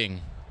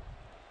expecting.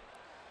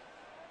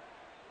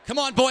 Come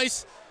on,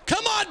 boys.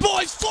 Come on,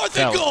 boys.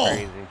 4th and goal.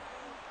 Crazy.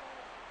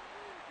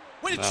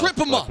 Way to trip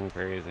him up.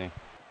 Crazy.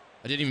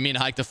 I didn't even mean to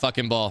hike the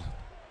fucking ball.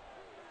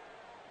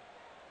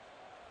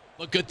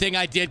 Well, good thing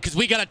I did, because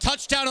we got a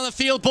touchdown on the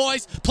field,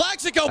 boys.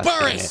 Plaxico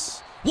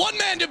Burris. One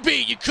man to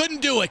beat. You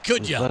couldn't do it,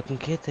 could you? Fucking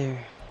get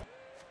there.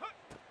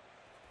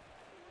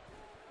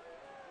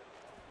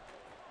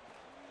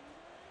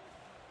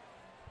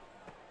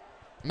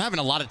 I'm having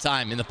a lot of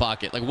time in the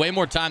pocket. Like, way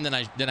more time than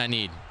I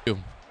need.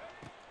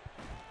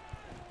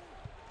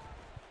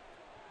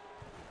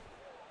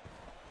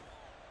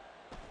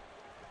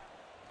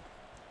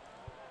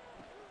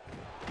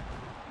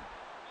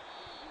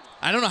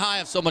 I don't know how I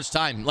have so much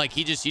time. Like,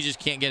 he just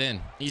can't get in.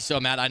 He's so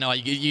mad. I know.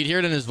 You'd hear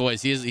it in his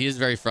voice. He is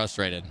very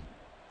frustrated.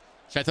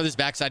 Should I throw this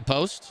backside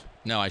post?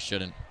 No, I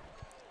shouldn't.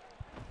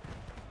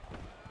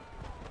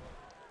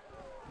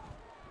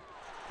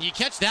 You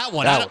catch that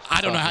one. I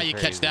don't know how you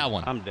catch that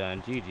one. I'm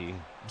done. GG.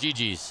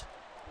 GG's.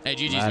 Hey,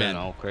 GG's, man. I don't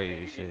know.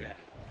 Crazy shit.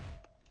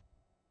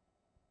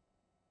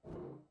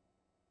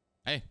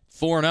 Hey,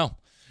 4-0.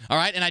 All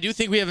right, and I do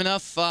think we have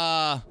enough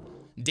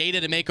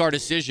data to make our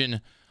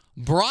decision.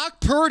 Brock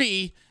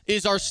Purdy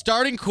is our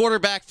starting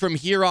quarterback from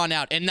here on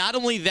out. And not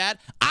only that,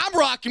 I'm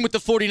rocking with the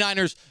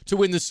 49ers to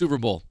win the Super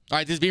Bowl. All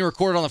right, this is being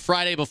recorded on the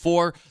Friday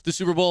before the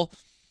Super Bowl.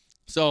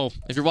 So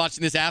if you're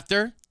watching this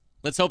after,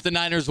 let's hope the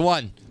Niners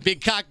won.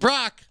 Big cock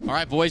Brock. All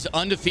right, boys,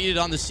 undefeated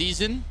on the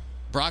season.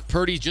 Brock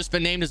Purdy's just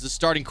been named as the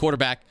starting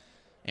quarterback.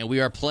 And we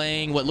are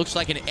playing what looks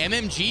like an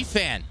MMG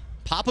fan.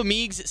 Papa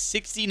Meegs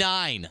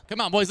 69.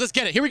 Come on, boys, let's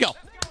get it. Here we go.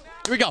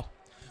 Here we go.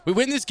 We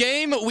win this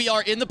game, we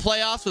are in the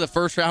playoffs with a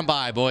first-round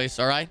bye, boys,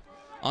 all right?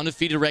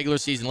 Undefeated regular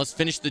season. Let's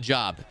finish the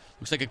job.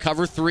 Looks like a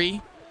cover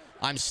 3.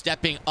 I'm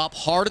stepping up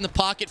hard in the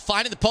pocket,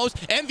 finding the post.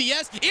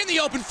 MVS in the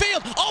open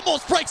field.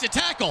 Almost breaks a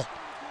tackle.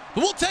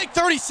 But we'll take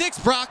 36,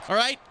 Brock, all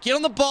right? Get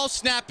on the ball,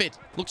 snap it.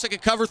 Looks like a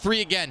cover 3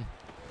 again.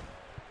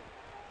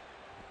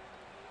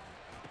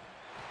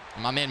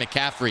 My man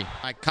McCaffrey.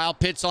 All right, Kyle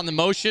Pitts on the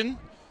motion.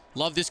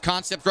 Love this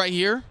concept right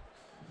here.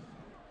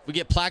 We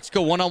get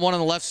Plaxico one-on-one on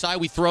the left side.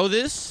 We throw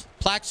this.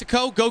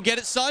 Plaxico, go get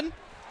it, son.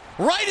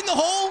 Right in the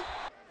hole.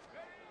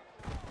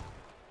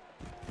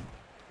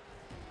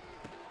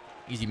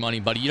 Easy money,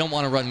 buddy. You don't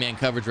want to run man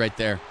coverage right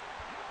there.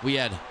 We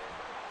had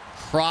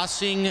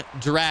crossing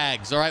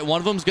drags. All right, one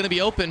of them's going to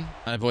be open.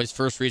 All right, boys,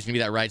 first read's going to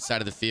be that right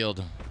side of the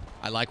field.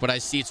 I like what I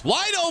see. It's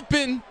wide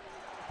open.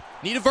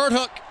 Need a vert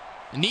hook.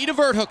 Need a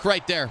vert hook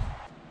right there.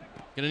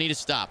 Going to need a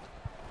stop.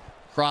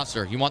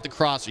 Crosser. You want the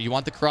crosser. You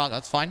want the cross.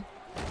 That's fine.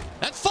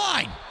 That's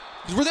fine.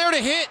 Because we're there to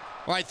hit.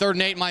 All right, 3rd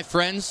and 8, my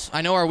friends.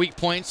 I know our weak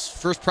points.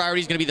 First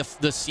priority is going to be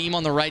the seam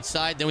on the right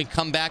side. Then we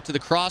come back to the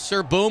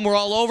crosser. Boom, we're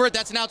all over it.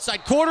 That's an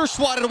outside quarter.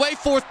 Swatted away.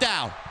 4th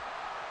down.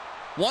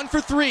 1 for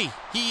 3.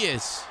 He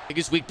is.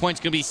 Biggest weak point is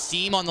going to be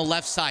seam on the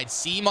left side.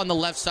 Seam on the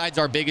left side is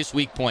our biggest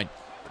weak point.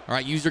 All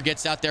right, user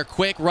gets out there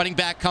quick. Running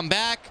back, come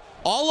back.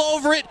 All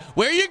over it.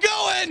 Where you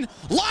going?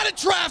 A lot of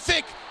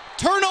traffic.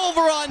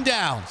 Turnover on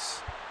downs.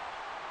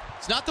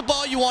 It's not the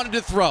ball you wanted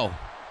to throw.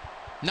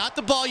 Not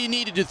the ball you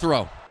needed to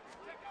throw.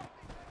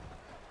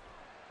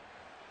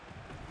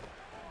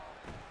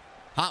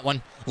 Hot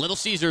one. Little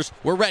Caesars.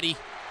 We're ready.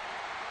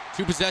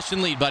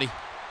 2-possession lead, buddy.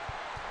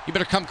 You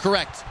better come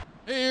correct.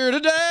 Here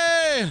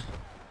today.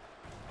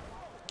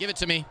 Give it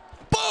to me.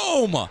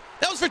 Boom!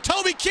 That was for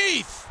Toby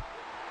Keith.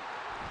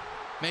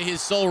 May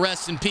his soul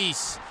rest in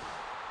peace.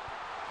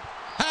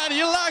 How do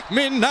you like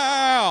me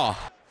now?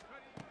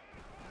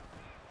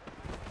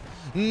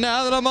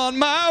 Now that I'm on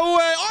my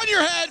way. On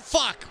your head.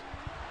 Fuck.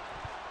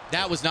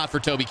 That was not for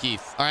Toby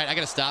Keith. All right, I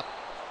got to stop.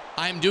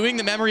 I am doing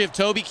the memory of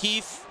Toby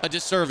Keith a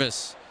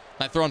disservice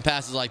by throwing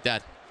passes like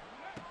that.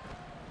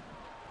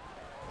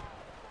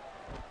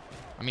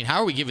 I mean,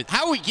 how are we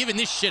giving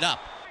this shit up?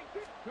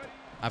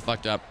 I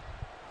fucked up.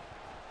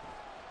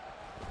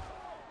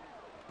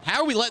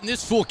 How are we letting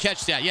this fool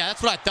catch that? Yeah,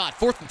 that's what I thought.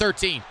 4th and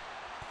 13.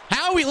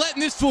 How are we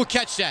letting this fool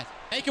catch that?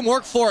 Make him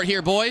work for it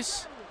here,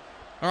 boys.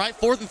 All right,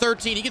 4th and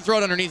 13. He can throw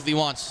it underneath if he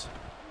wants.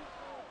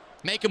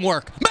 Make him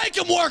work. Make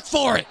him work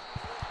for it.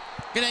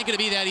 It ain't going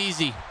to be that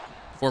easy.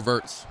 4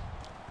 verts.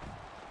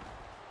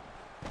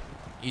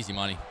 Easy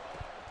money.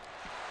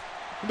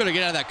 You better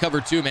get out of that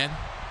cover too, man.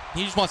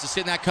 He just wants to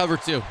sit in that cover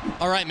too.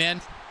 All right,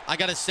 man. I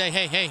got to say,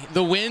 hey,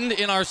 the wind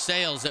in our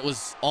sails that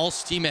was all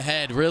steam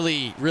ahead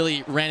really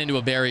ran into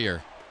a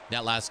barrier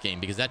that last game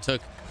because that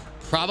took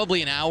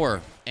probably an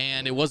hour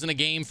and it wasn't a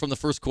game from the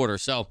first quarter.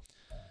 So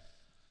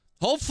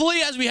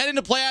hopefully as we head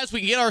into playoffs, we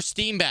can get our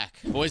steam back.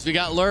 Boys, we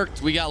got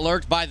lurked. We got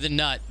lurked by the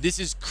nut. This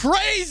is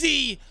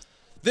crazy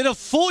that a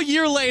full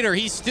year later,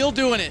 he's still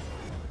doing it.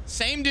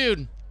 Same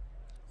dude,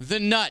 the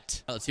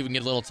nut. Let's see if we can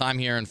get a little time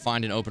here and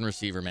find an open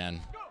receiver, man.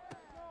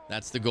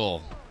 That's the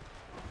goal.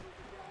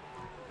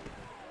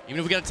 Even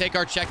if we got to take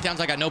our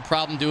checkdowns, I got no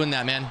problem doing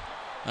that, man.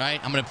 All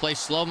right, I'm going to play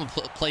slow. I'm going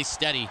to play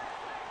steady.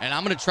 And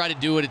I'm going to try to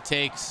do what it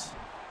takes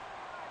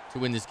to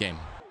win this game.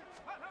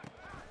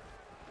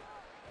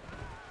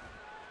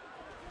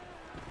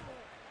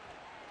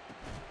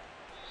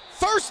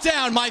 First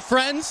down, my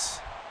friends.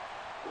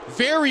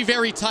 Very,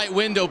 very tight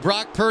window.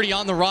 Brock Purdy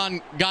on the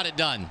run, got it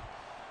done.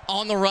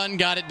 On the run,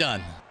 got it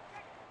done.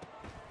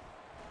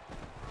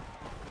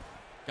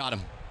 Got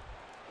him.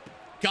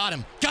 Got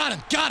him. Got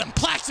him. Got him.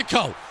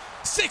 Plaxico.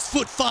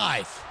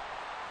 6'5".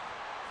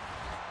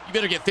 You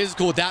better get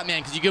physical with that,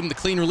 man, because you give him the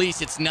clean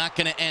release, it's not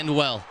going to end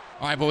well.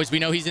 All right, boys, we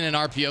know he's in an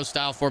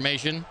RPO-style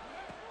formation.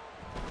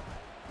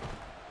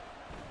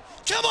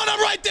 Come on,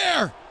 I'm right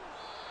there.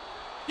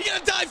 You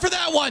got to dive for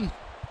that one.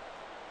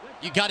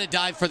 You got to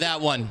dive for that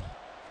one.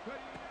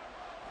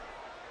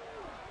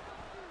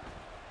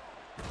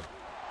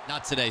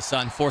 Not today,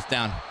 son. Fourth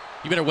down.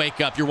 You better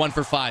wake up. You're 1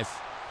 for 5.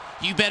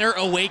 You better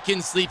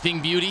awaken,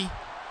 Sleeping Beauty,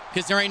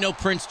 because there ain't no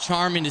Prince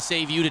Charming to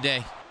save you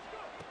today.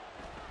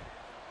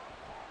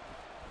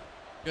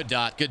 Good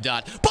dot, good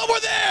dot. But we're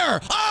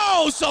there!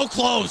 Oh, so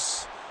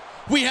close!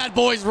 We had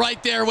boys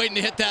right there waiting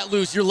to hit that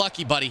loose. You're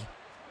lucky, buddy.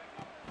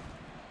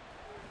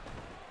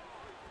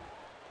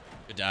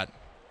 Good dot.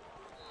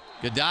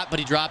 Good dot, but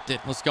he dropped it.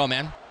 Let's go,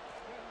 man.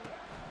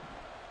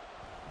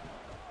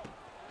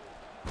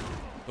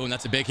 Boom,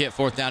 that's a big hit.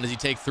 Fourth down. Does he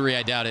take 3?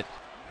 I doubt it.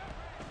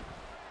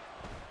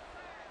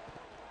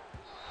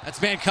 That's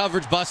man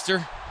coverage,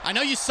 Buster. I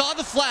know you saw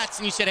the flats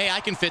and you said, hey, I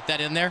can fit that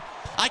in there.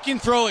 I can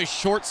throw a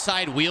short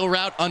side wheel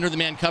route under the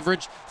man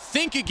coverage.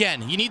 Think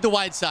again. You need the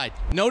wide side.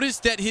 Notice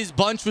that his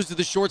bunch was to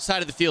the short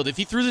side of the field. If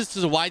he threw this to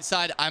the wide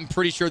side, I'm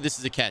pretty sure this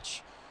is a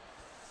catch.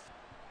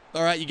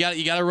 All right, you got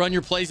to run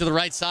your plays to the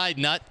right side,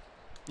 nut.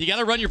 You got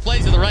to run your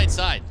plays to the right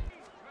side.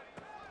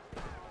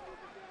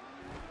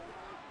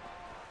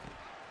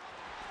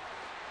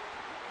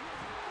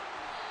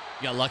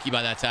 You got lucky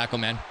by that tackle,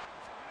 man.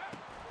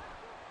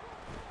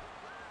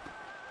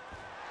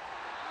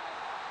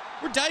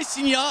 We're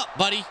dicing you up,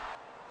 buddy.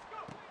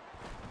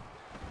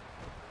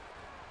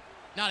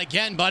 Not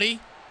again, buddy.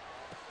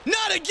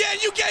 Not again.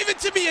 You gave it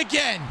to me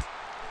again.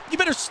 You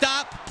better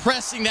stop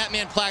pressing that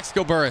man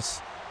Plaxico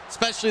Burress,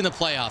 especially in the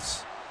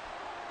playoffs.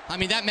 I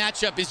mean, that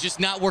matchup is just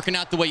not working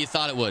out the way you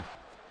thought it would.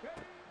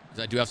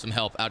 I do have some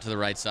help out to the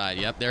right side.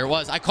 Yep, there it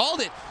was. I called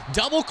it.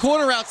 Double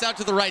corner routes out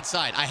to the right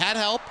side. I had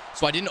help,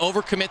 so I didn't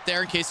overcommit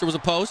there in case there was a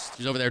post.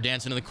 He's over there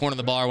dancing in the corner of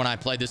the bar when I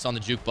played this on the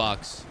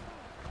jukebox.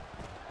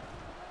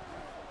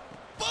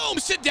 Boom,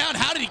 sit down.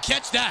 How did he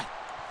catch that?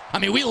 I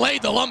mean, we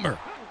laid the lumber.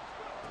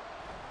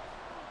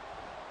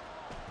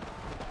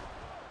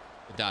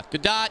 Good dot,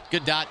 good dot,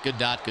 good dot, good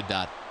dot, good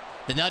dot.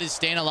 The nut is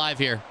staying alive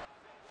here.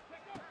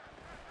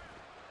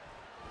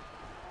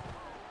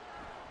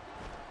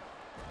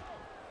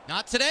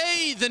 Not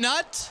today, the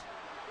nut.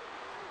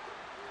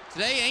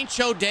 Today ain't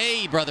your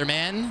day, brother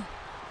man.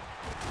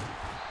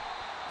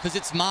 Because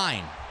it's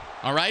mine.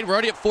 All right, we're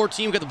already at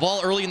 14. We got the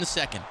ball early in the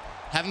second.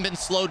 Haven't been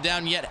slowed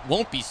down yet.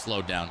 Won't be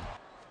slowed down.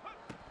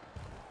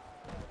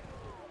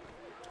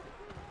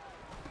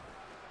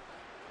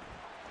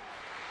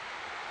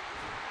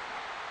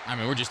 I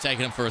mean, we're just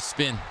taking him for a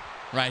spin.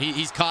 Right,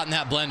 he's caught in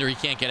that blender. He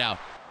can't get out.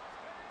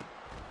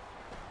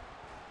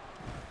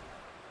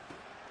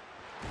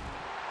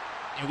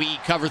 And we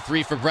eat cover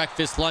 3 for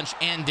breakfast, lunch,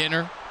 and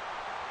dinner.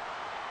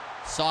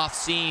 Soft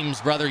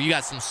seams, brother. You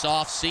got some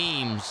soft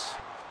seams.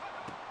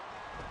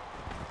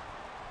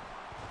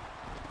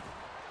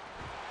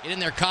 Get in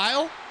there,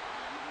 Kyle.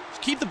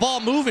 Just keep the ball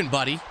moving,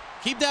 buddy.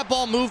 Keep that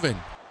ball moving.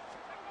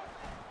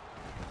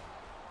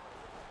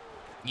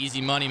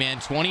 Easy money, man.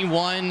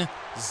 21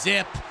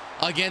 zip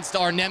against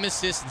our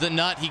nemesis, the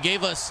nut. He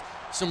gave us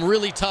some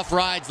really tough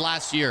rides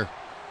last year.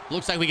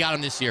 Looks like we got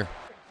him this year.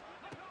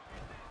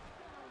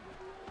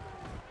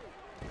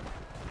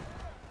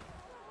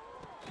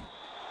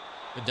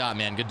 Good dot,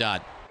 man. Good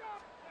dot.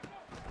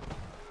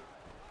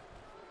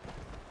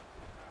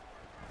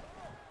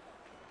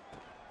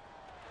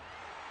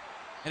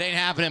 It ain't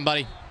happening,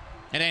 buddy.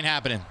 It ain't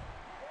happening.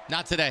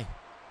 Not today.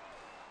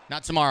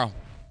 Not tomorrow.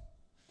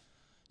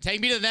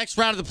 Take me to the next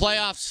round of the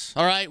playoffs.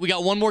 All right, we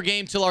got one more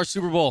game till our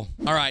Super Bowl.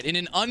 All right, in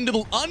an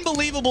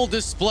unbelievable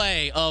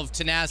display of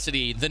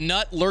tenacity, the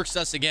nut lurks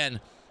us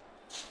again.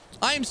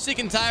 I am sick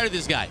and tired of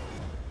this guy.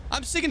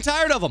 I'm sick and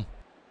tired of him.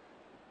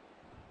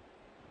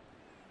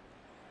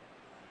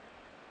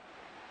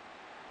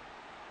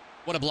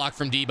 What a block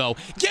from Debo.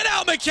 Get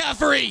out,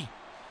 McCaffrey!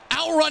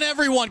 Outrun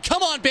everyone.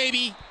 Come on,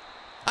 baby.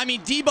 I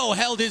mean, Debo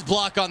held his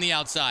block on the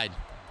outside.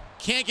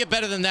 Can't get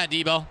better than that,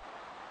 Debo.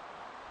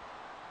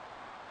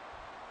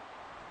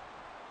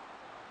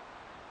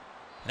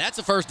 That's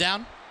a first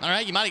down. All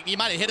right, you might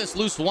have hit us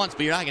loose once,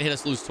 but you're not going to hit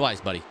us loose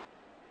twice, buddy.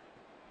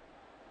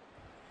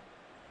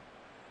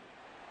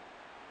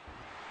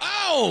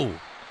 Oh!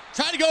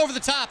 Trying to go over the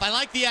top. I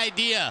like the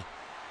idea.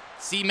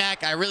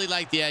 C-Mac, I really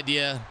like the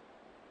idea.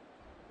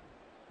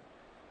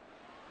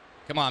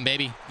 Come on,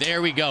 baby.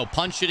 There we go.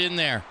 Punch it in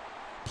there.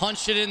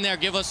 Punch it in there.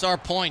 Give us our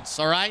points,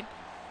 all right?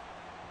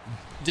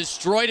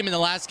 Destroyed him in the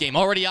last game.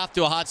 Already off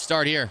to a hot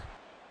start here.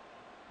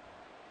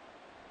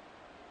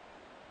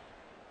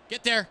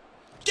 Get there.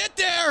 Get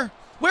there.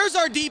 Where's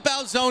our deep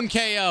out zone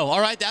KO? All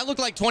right, that looked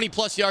like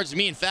 20-plus yards to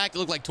me. In fact, it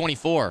looked like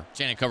 24.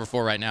 Channing cover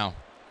 4 right now.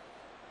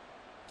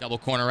 Double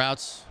corner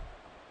routes.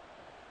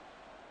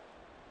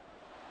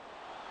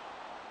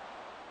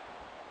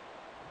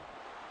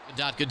 Good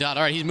dot, good dot.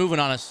 All right, he's moving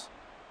on us.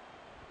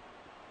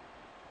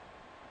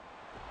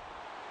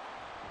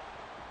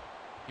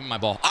 Give me my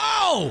ball.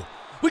 Oh!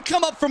 We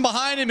come up from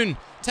behind him and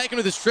take him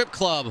to the strip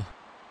club.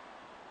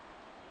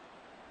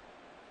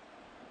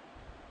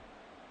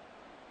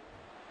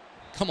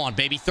 Come on,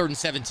 baby. 3rd and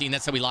 17.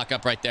 That's how we lock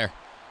up right there.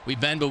 We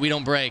bend, but we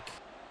don't break.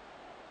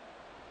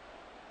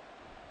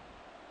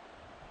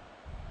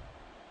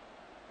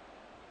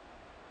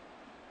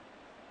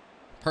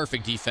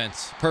 Perfect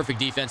defense. Perfect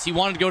defense. He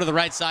wanted to go to the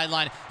right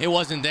sideline. It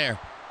wasn't there.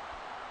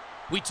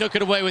 We took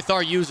it away with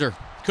our user.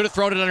 Could have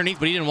thrown it underneath,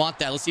 but he didn't want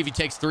that. Let's see if he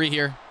takes 3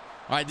 here.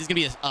 All right, this is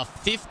going to be a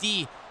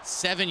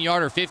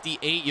 57-yarder,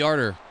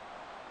 58-yarder.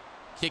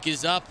 Kick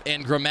is up,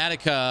 and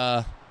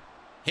Grammatica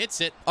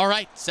hits it. All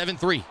right,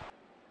 7-3.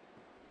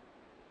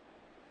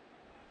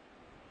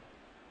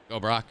 Go,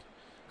 Brock.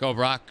 Go,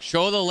 Brock.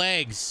 Show the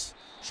legs.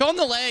 Show him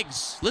the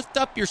legs. Lift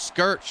up your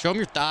skirt. Show him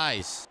your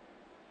thighs.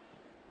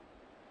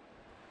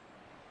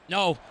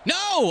 No.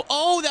 No!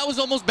 Oh, that was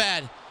almost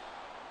bad.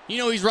 You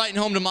know he's writing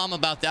home to Mom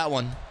about that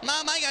one.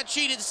 Mom, I got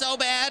cheated so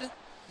bad.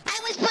 I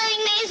was playing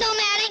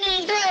mayzomatic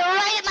and he threw it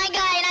right at my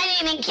guy and I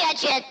didn't even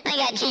catch it. I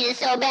got cheated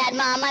so bad,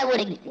 Mom. I would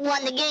have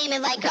won the game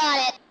if I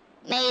caught it.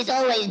 Mayz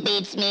always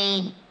beats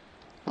me.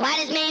 Why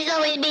does Mayz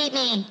always beat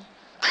me?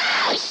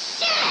 Oh,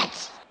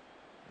 shit!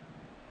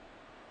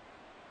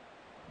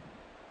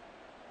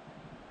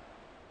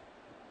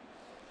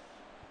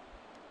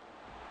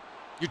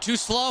 You're too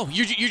slow.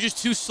 You're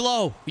just too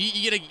slow.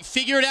 You gotta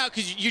figure it out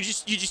because you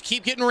just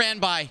keep getting ran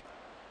by.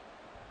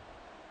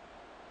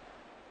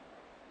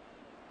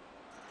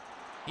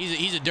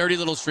 He's a dirty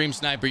little stream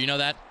sniper. You know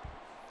that?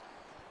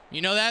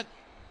 You know that?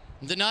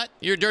 The nut?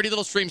 You're a dirty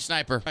little stream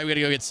sniper. All right, we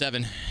gotta go get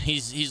 7.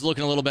 He's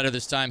looking a little better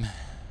this time.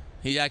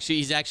 He's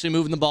actually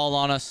moving the ball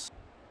on us.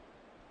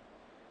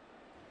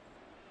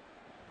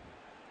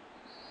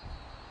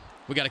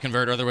 We gotta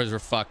convert, or otherwise we're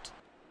fucked.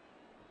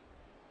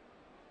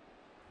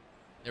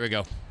 There we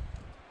go.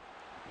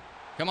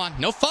 Come on.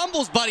 No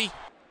fumbles, buddy.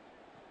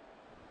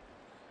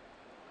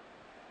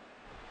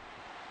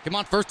 Come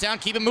on, first down.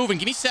 Keep it moving.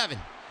 Give me 7.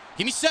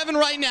 Give me 7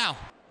 right now.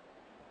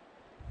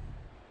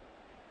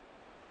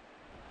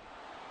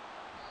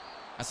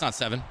 That's not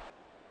 7.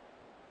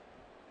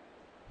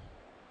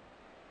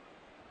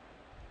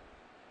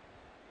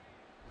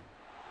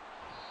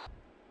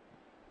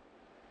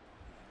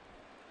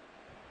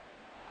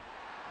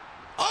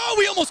 Oh,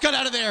 we almost got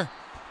out of there.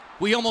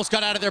 We almost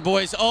got out of there,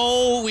 boys.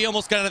 Oh, we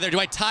almost got out of there. Do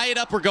I tie it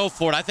up or go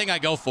for it? I think I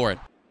go for it.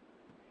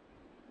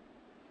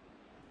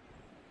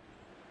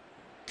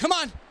 Come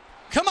on.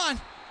 Come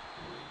on.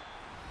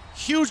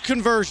 Huge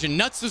conversion.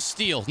 Nuts of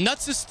steel.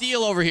 Nuts of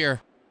steel over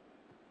here.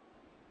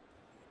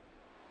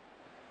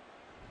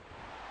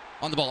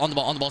 On the ball, on the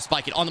ball, on the ball,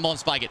 spike it. On the ball and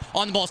spike it.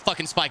 On the ball,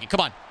 fucking spike it.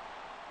 Come on.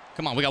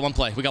 Come on, we got one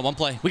play. We got one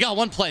play. We got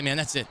one play, man.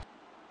 That's it.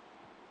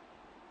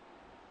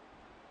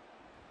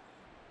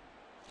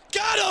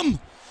 Got him!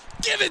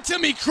 Give it to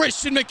me,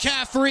 Christian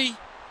McCaffrey.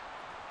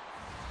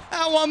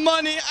 I want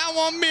money. I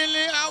want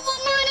Billy. I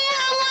want money.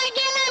 I want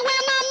Gilly.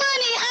 Where my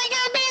money? I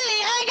got Billy.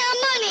 I got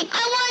money.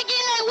 I want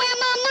Gilly. Where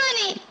my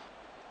money?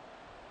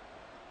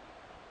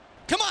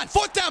 Come on,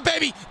 4th down,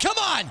 baby. Come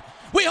on.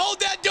 We hold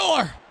that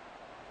door.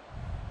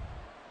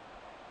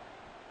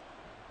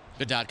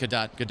 Good dot, good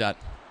dot, good dot.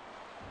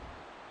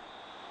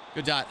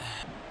 Good dot.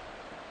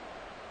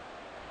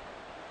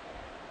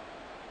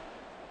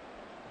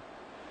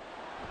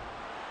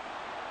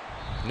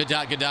 Good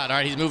dot, good dot. All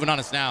right, he's moving on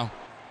us now.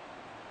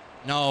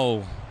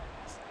 No.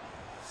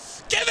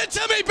 Give it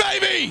to me,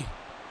 baby!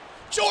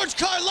 George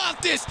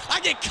Karlaftis!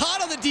 I get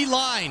caught on the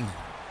D-line.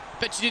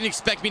 Bet you didn't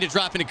expect me to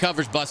drop into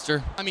coverage,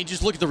 Buster. I mean,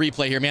 just look at the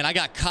replay here, man. I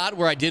got caught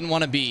where I didn't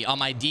want to be on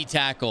my D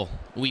tackle.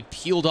 We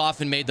peeled off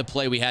and made the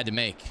play we had to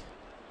make.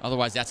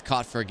 Otherwise, that's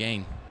caught for a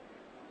gain.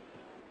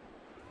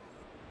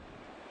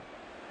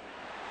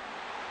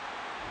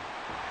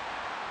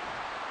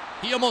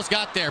 He almost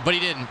got there, but he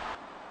didn't.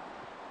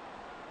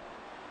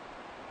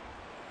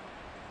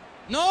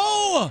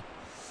 No!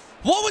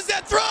 What was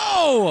that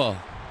throw?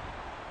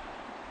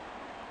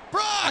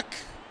 Brock!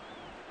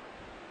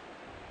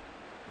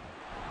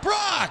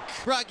 Brock!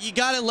 Brock, you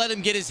got to let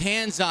him get his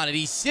hands on it.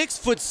 He's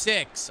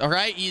 6'6", all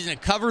right? He's in a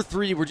cover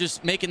 3. We're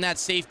just making that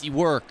safety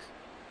work.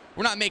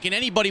 We're not making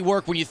anybody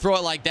work when you throw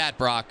it like that,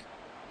 Brock.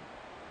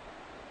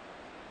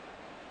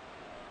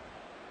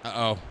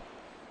 Uh-oh.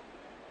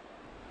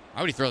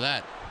 Why would he throw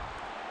that?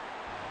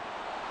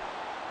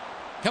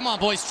 Come on,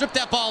 boys. Strip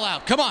that ball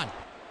out. Come on.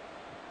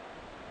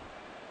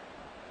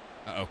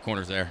 Uh-oh,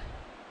 corner's there.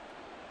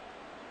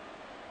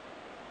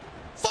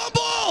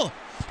 Fumble!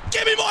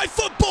 Give me my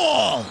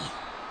football!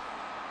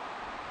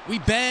 We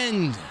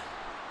bend,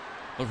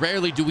 but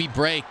rarely do we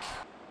break.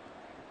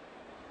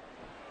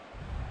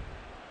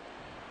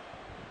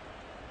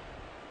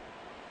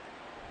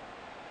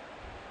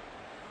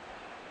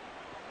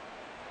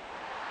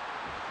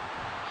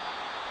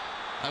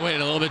 I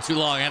waited a little bit too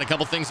long. I had a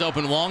couple things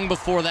open long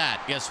before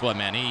that. Guess what,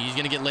 man? He's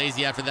going to get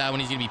lazy after that one.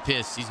 He's going to be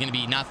pissed. He's going to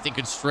be not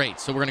thinking straight.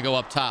 So we're going to go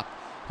up top.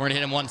 We're going to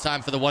hit him one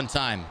time for the one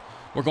time.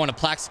 We're going to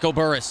Plaxico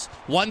Burris.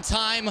 One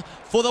time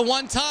for the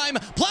one time.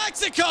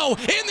 Plaxico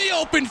in the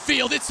open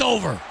field. It's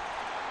over.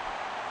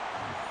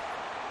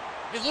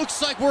 It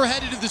looks like we're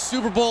headed to the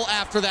Super Bowl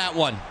after that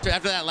one.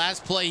 After that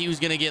last play, he was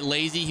going to get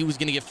lazy. He was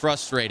going to get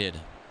frustrated.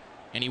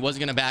 And he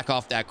wasn't going to back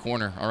off that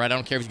corner. All right, I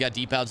don't care if he's got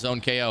deep out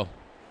zone KO.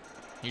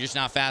 You're just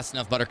not fast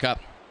enough, Buttercup.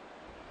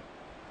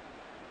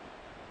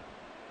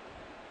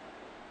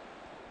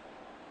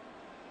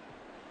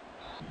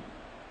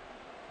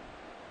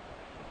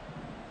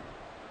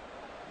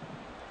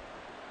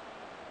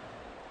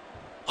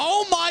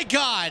 Oh, my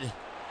God.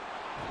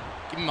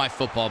 Give me my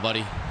football,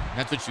 buddy.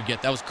 That's what you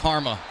get. That was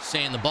karma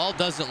saying the ball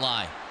doesn't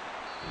lie.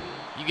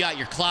 You got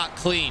your clock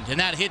cleaned. And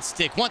that hit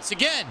stick, once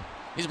again,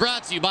 is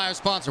brought to you by our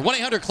sponsor,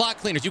 1-800-CLOCK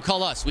Cleaners. You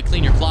call us. We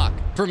clean your clock.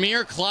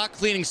 Premier clock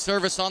cleaning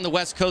service on the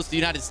west coast of the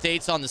United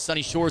States on the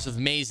sunny shores of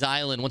Mayz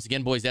Island. Once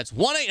again, boys, that's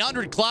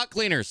 1-800-CLOCK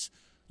Cleaners.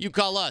 You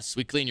call us.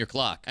 We clean your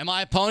clock. And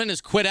my opponent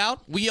has quit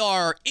out. We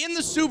are in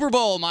the Super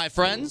Bowl, my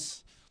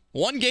friends.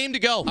 One game to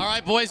go. All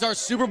right, boys, our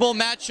Super Bowl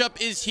matchup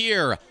is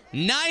here.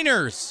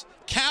 Niners,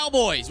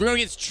 Cowboys. We're going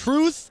against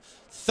Truth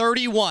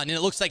 31, and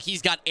it looks like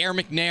he's got Air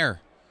McNair.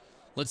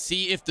 Let's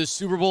see if the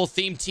Super Bowl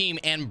theme team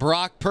and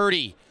Brock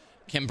Purdy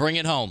can bring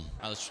it home.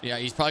 Yeah,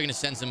 he's probably going to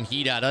send some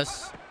heat at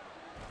us.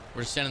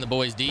 We're sending the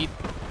boys deep.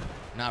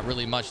 Not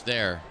really much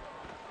there.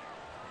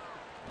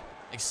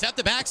 Except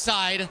the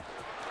backside.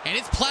 And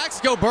it's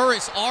Plaxico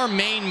Burris, our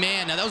main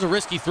man. Now, that was a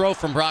risky throw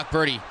from Brock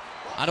Purdy.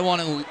 I don't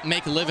want to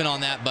make a living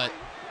on that, but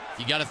if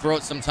you got to throw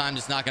it sometimes,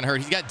 it's not going to hurt.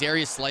 He's got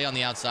Darius Slay on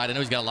the outside. I know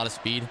he's got a lot of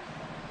speed.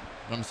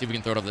 Let me see if we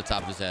can throw it over the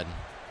top of his head.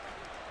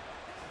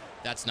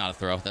 That's not a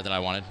throw that I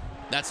wanted.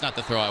 That's not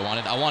the throw I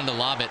wanted. I wanted to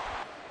lob it.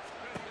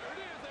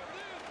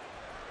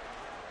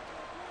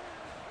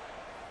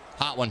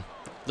 Hot one.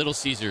 Little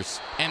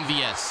Caesars.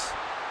 MVS.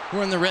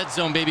 We're in the red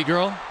zone, baby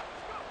girl.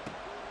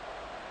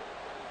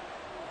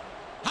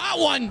 Hot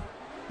one.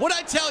 What'd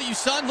I tell you,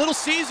 son? Little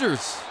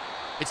Caesars.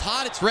 It's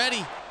hot. It's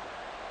ready.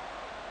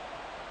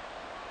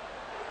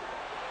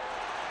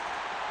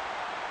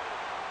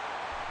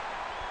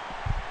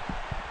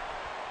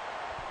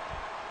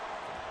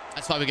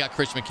 That's why we got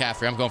Chris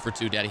McCaffrey. I'm going for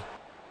 2, Daddy.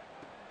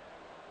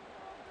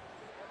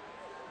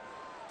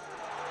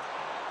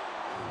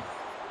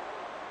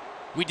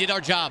 We did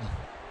our job.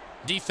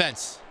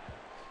 Defense,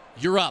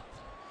 you're up.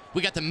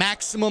 We got the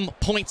maximum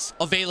points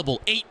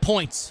available. 8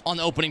 points on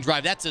the opening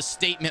drive. That's a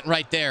statement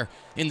right there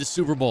in the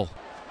Super Bowl.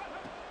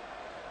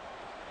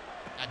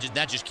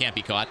 That just can't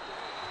be caught.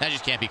 That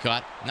just can't be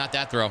caught. Not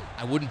that throw.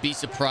 I wouldn't be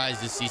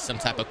surprised to see some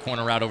type of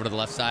corner route over to the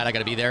left side. I got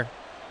to be there.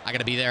 I got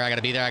to be there. I got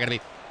to be there. I got to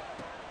be...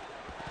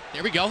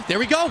 There we go. There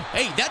we go.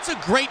 Hey, that's a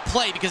great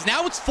play because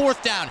now it's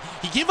 4th down.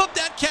 You give up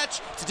that catch.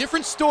 It's a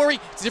different story.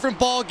 It's a different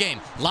ball game.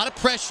 A lot of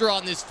pressure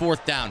on this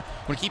 4th down.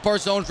 We're going to keep our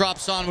zone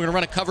drops on. We're going to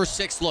run a cover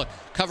 6 look.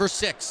 Cover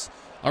 6.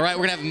 All right,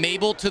 we're going to have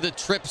Mabel to the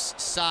trips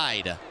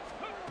side.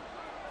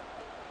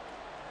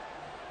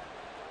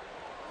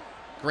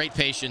 Great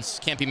patience.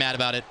 Can't be mad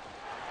about it.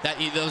 That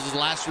was his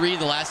last read,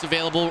 the last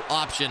available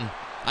option.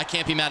 I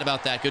can't be mad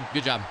about that.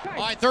 Good job. All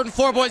right, 3rd and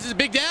 4, boys. This is a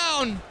big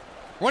down.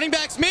 Running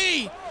back's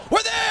me.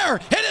 We're there.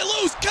 Hit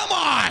it loose. Come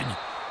on.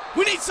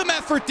 We need some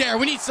effort there.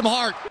 We need some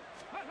heart.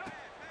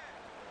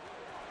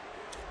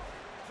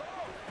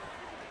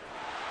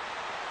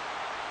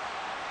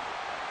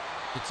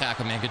 Good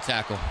tackle, man. Good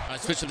tackle. All right,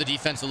 switch up the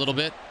defense a little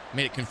bit.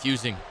 Made it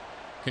confusing.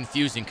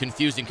 Confusing.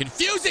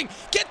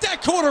 Get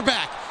that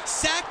quarterback.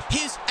 Sack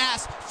his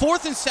ass.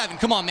 4th and 7.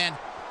 Come on, man.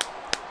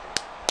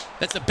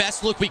 That's the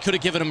best look we could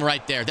have given him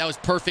right there. That was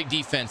perfect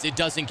defense. It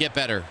doesn't get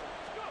better.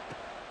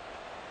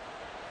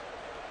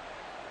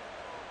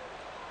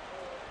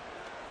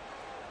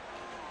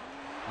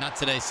 Not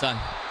today, son.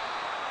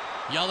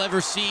 Y'all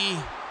ever see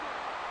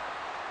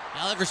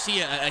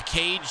a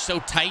cage so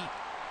tight?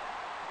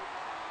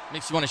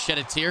 Makes you want to shed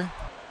a tear?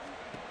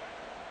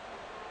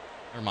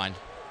 Never mind.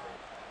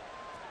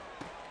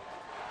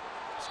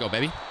 Let's go,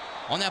 baby.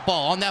 On that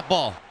ball, on that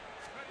ball.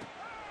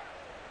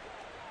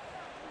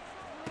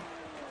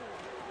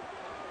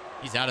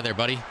 He's out of there,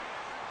 buddy.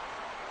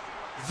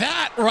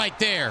 That right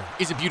there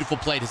is a beautiful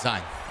play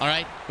design. All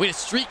right? We had a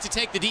streak to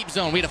take the deep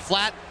zone. We had a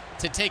flat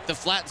to take the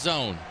flat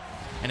zone.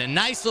 And a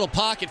nice little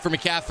pocket for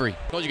McCaffrey.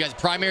 Told you guys,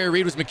 primary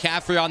read was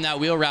McCaffrey on that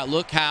wheel route.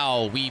 Look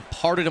how we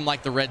parted him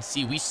like the Red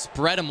Sea. We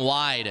spread him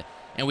wide,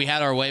 and we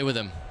had our way with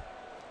him.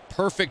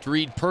 Perfect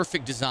read,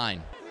 perfect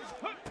design.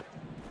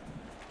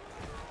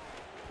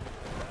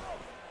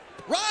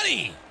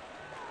 Ronnie!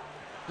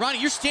 Ronnie,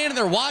 you're standing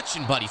there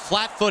watching, buddy.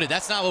 Flat-footed.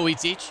 That's not what we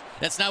teach.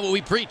 That's not what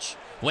we preach.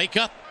 Wake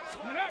up.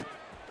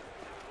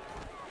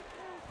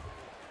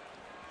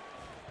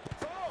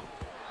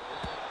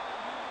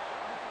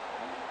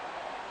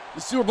 The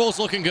Super Bowl's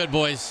looking good,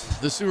 boys.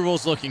 The Super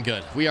Bowl's looking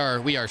good. We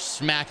are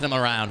smacking them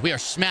around. We are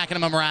smacking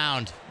them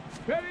around.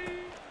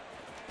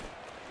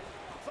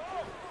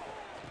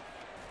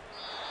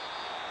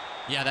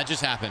 Yeah, that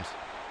just happened.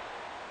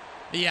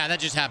 Yeah, that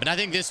just happened. I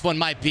think this one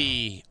might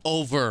be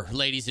over,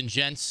 ladies and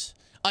gents.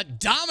 A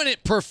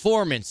dominant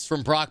performance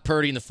from Brock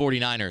Purdy and the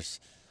 49ers.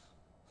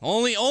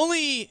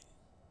 Only...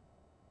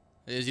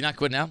 Is he not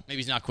quitting out? Maybe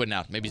he's not quitting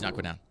out. Maybe he's not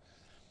quitting out.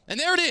 And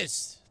there it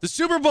is. The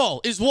Super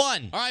Bowl is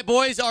won. All right,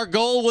 boys, our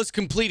goal was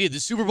completed. The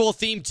Super Bowl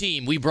themed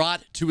team we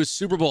brought to a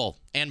Super Bowl.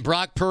 And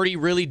Brock Purdy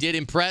really did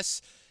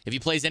impress. If he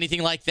plays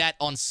anything like that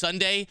on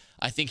Sunday,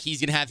 I think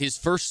he's going to have his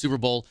first Super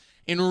Bowl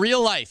in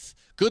real life.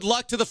 Good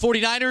luck to the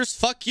 49ers.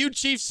 Fuck you,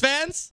 Chiefs fans.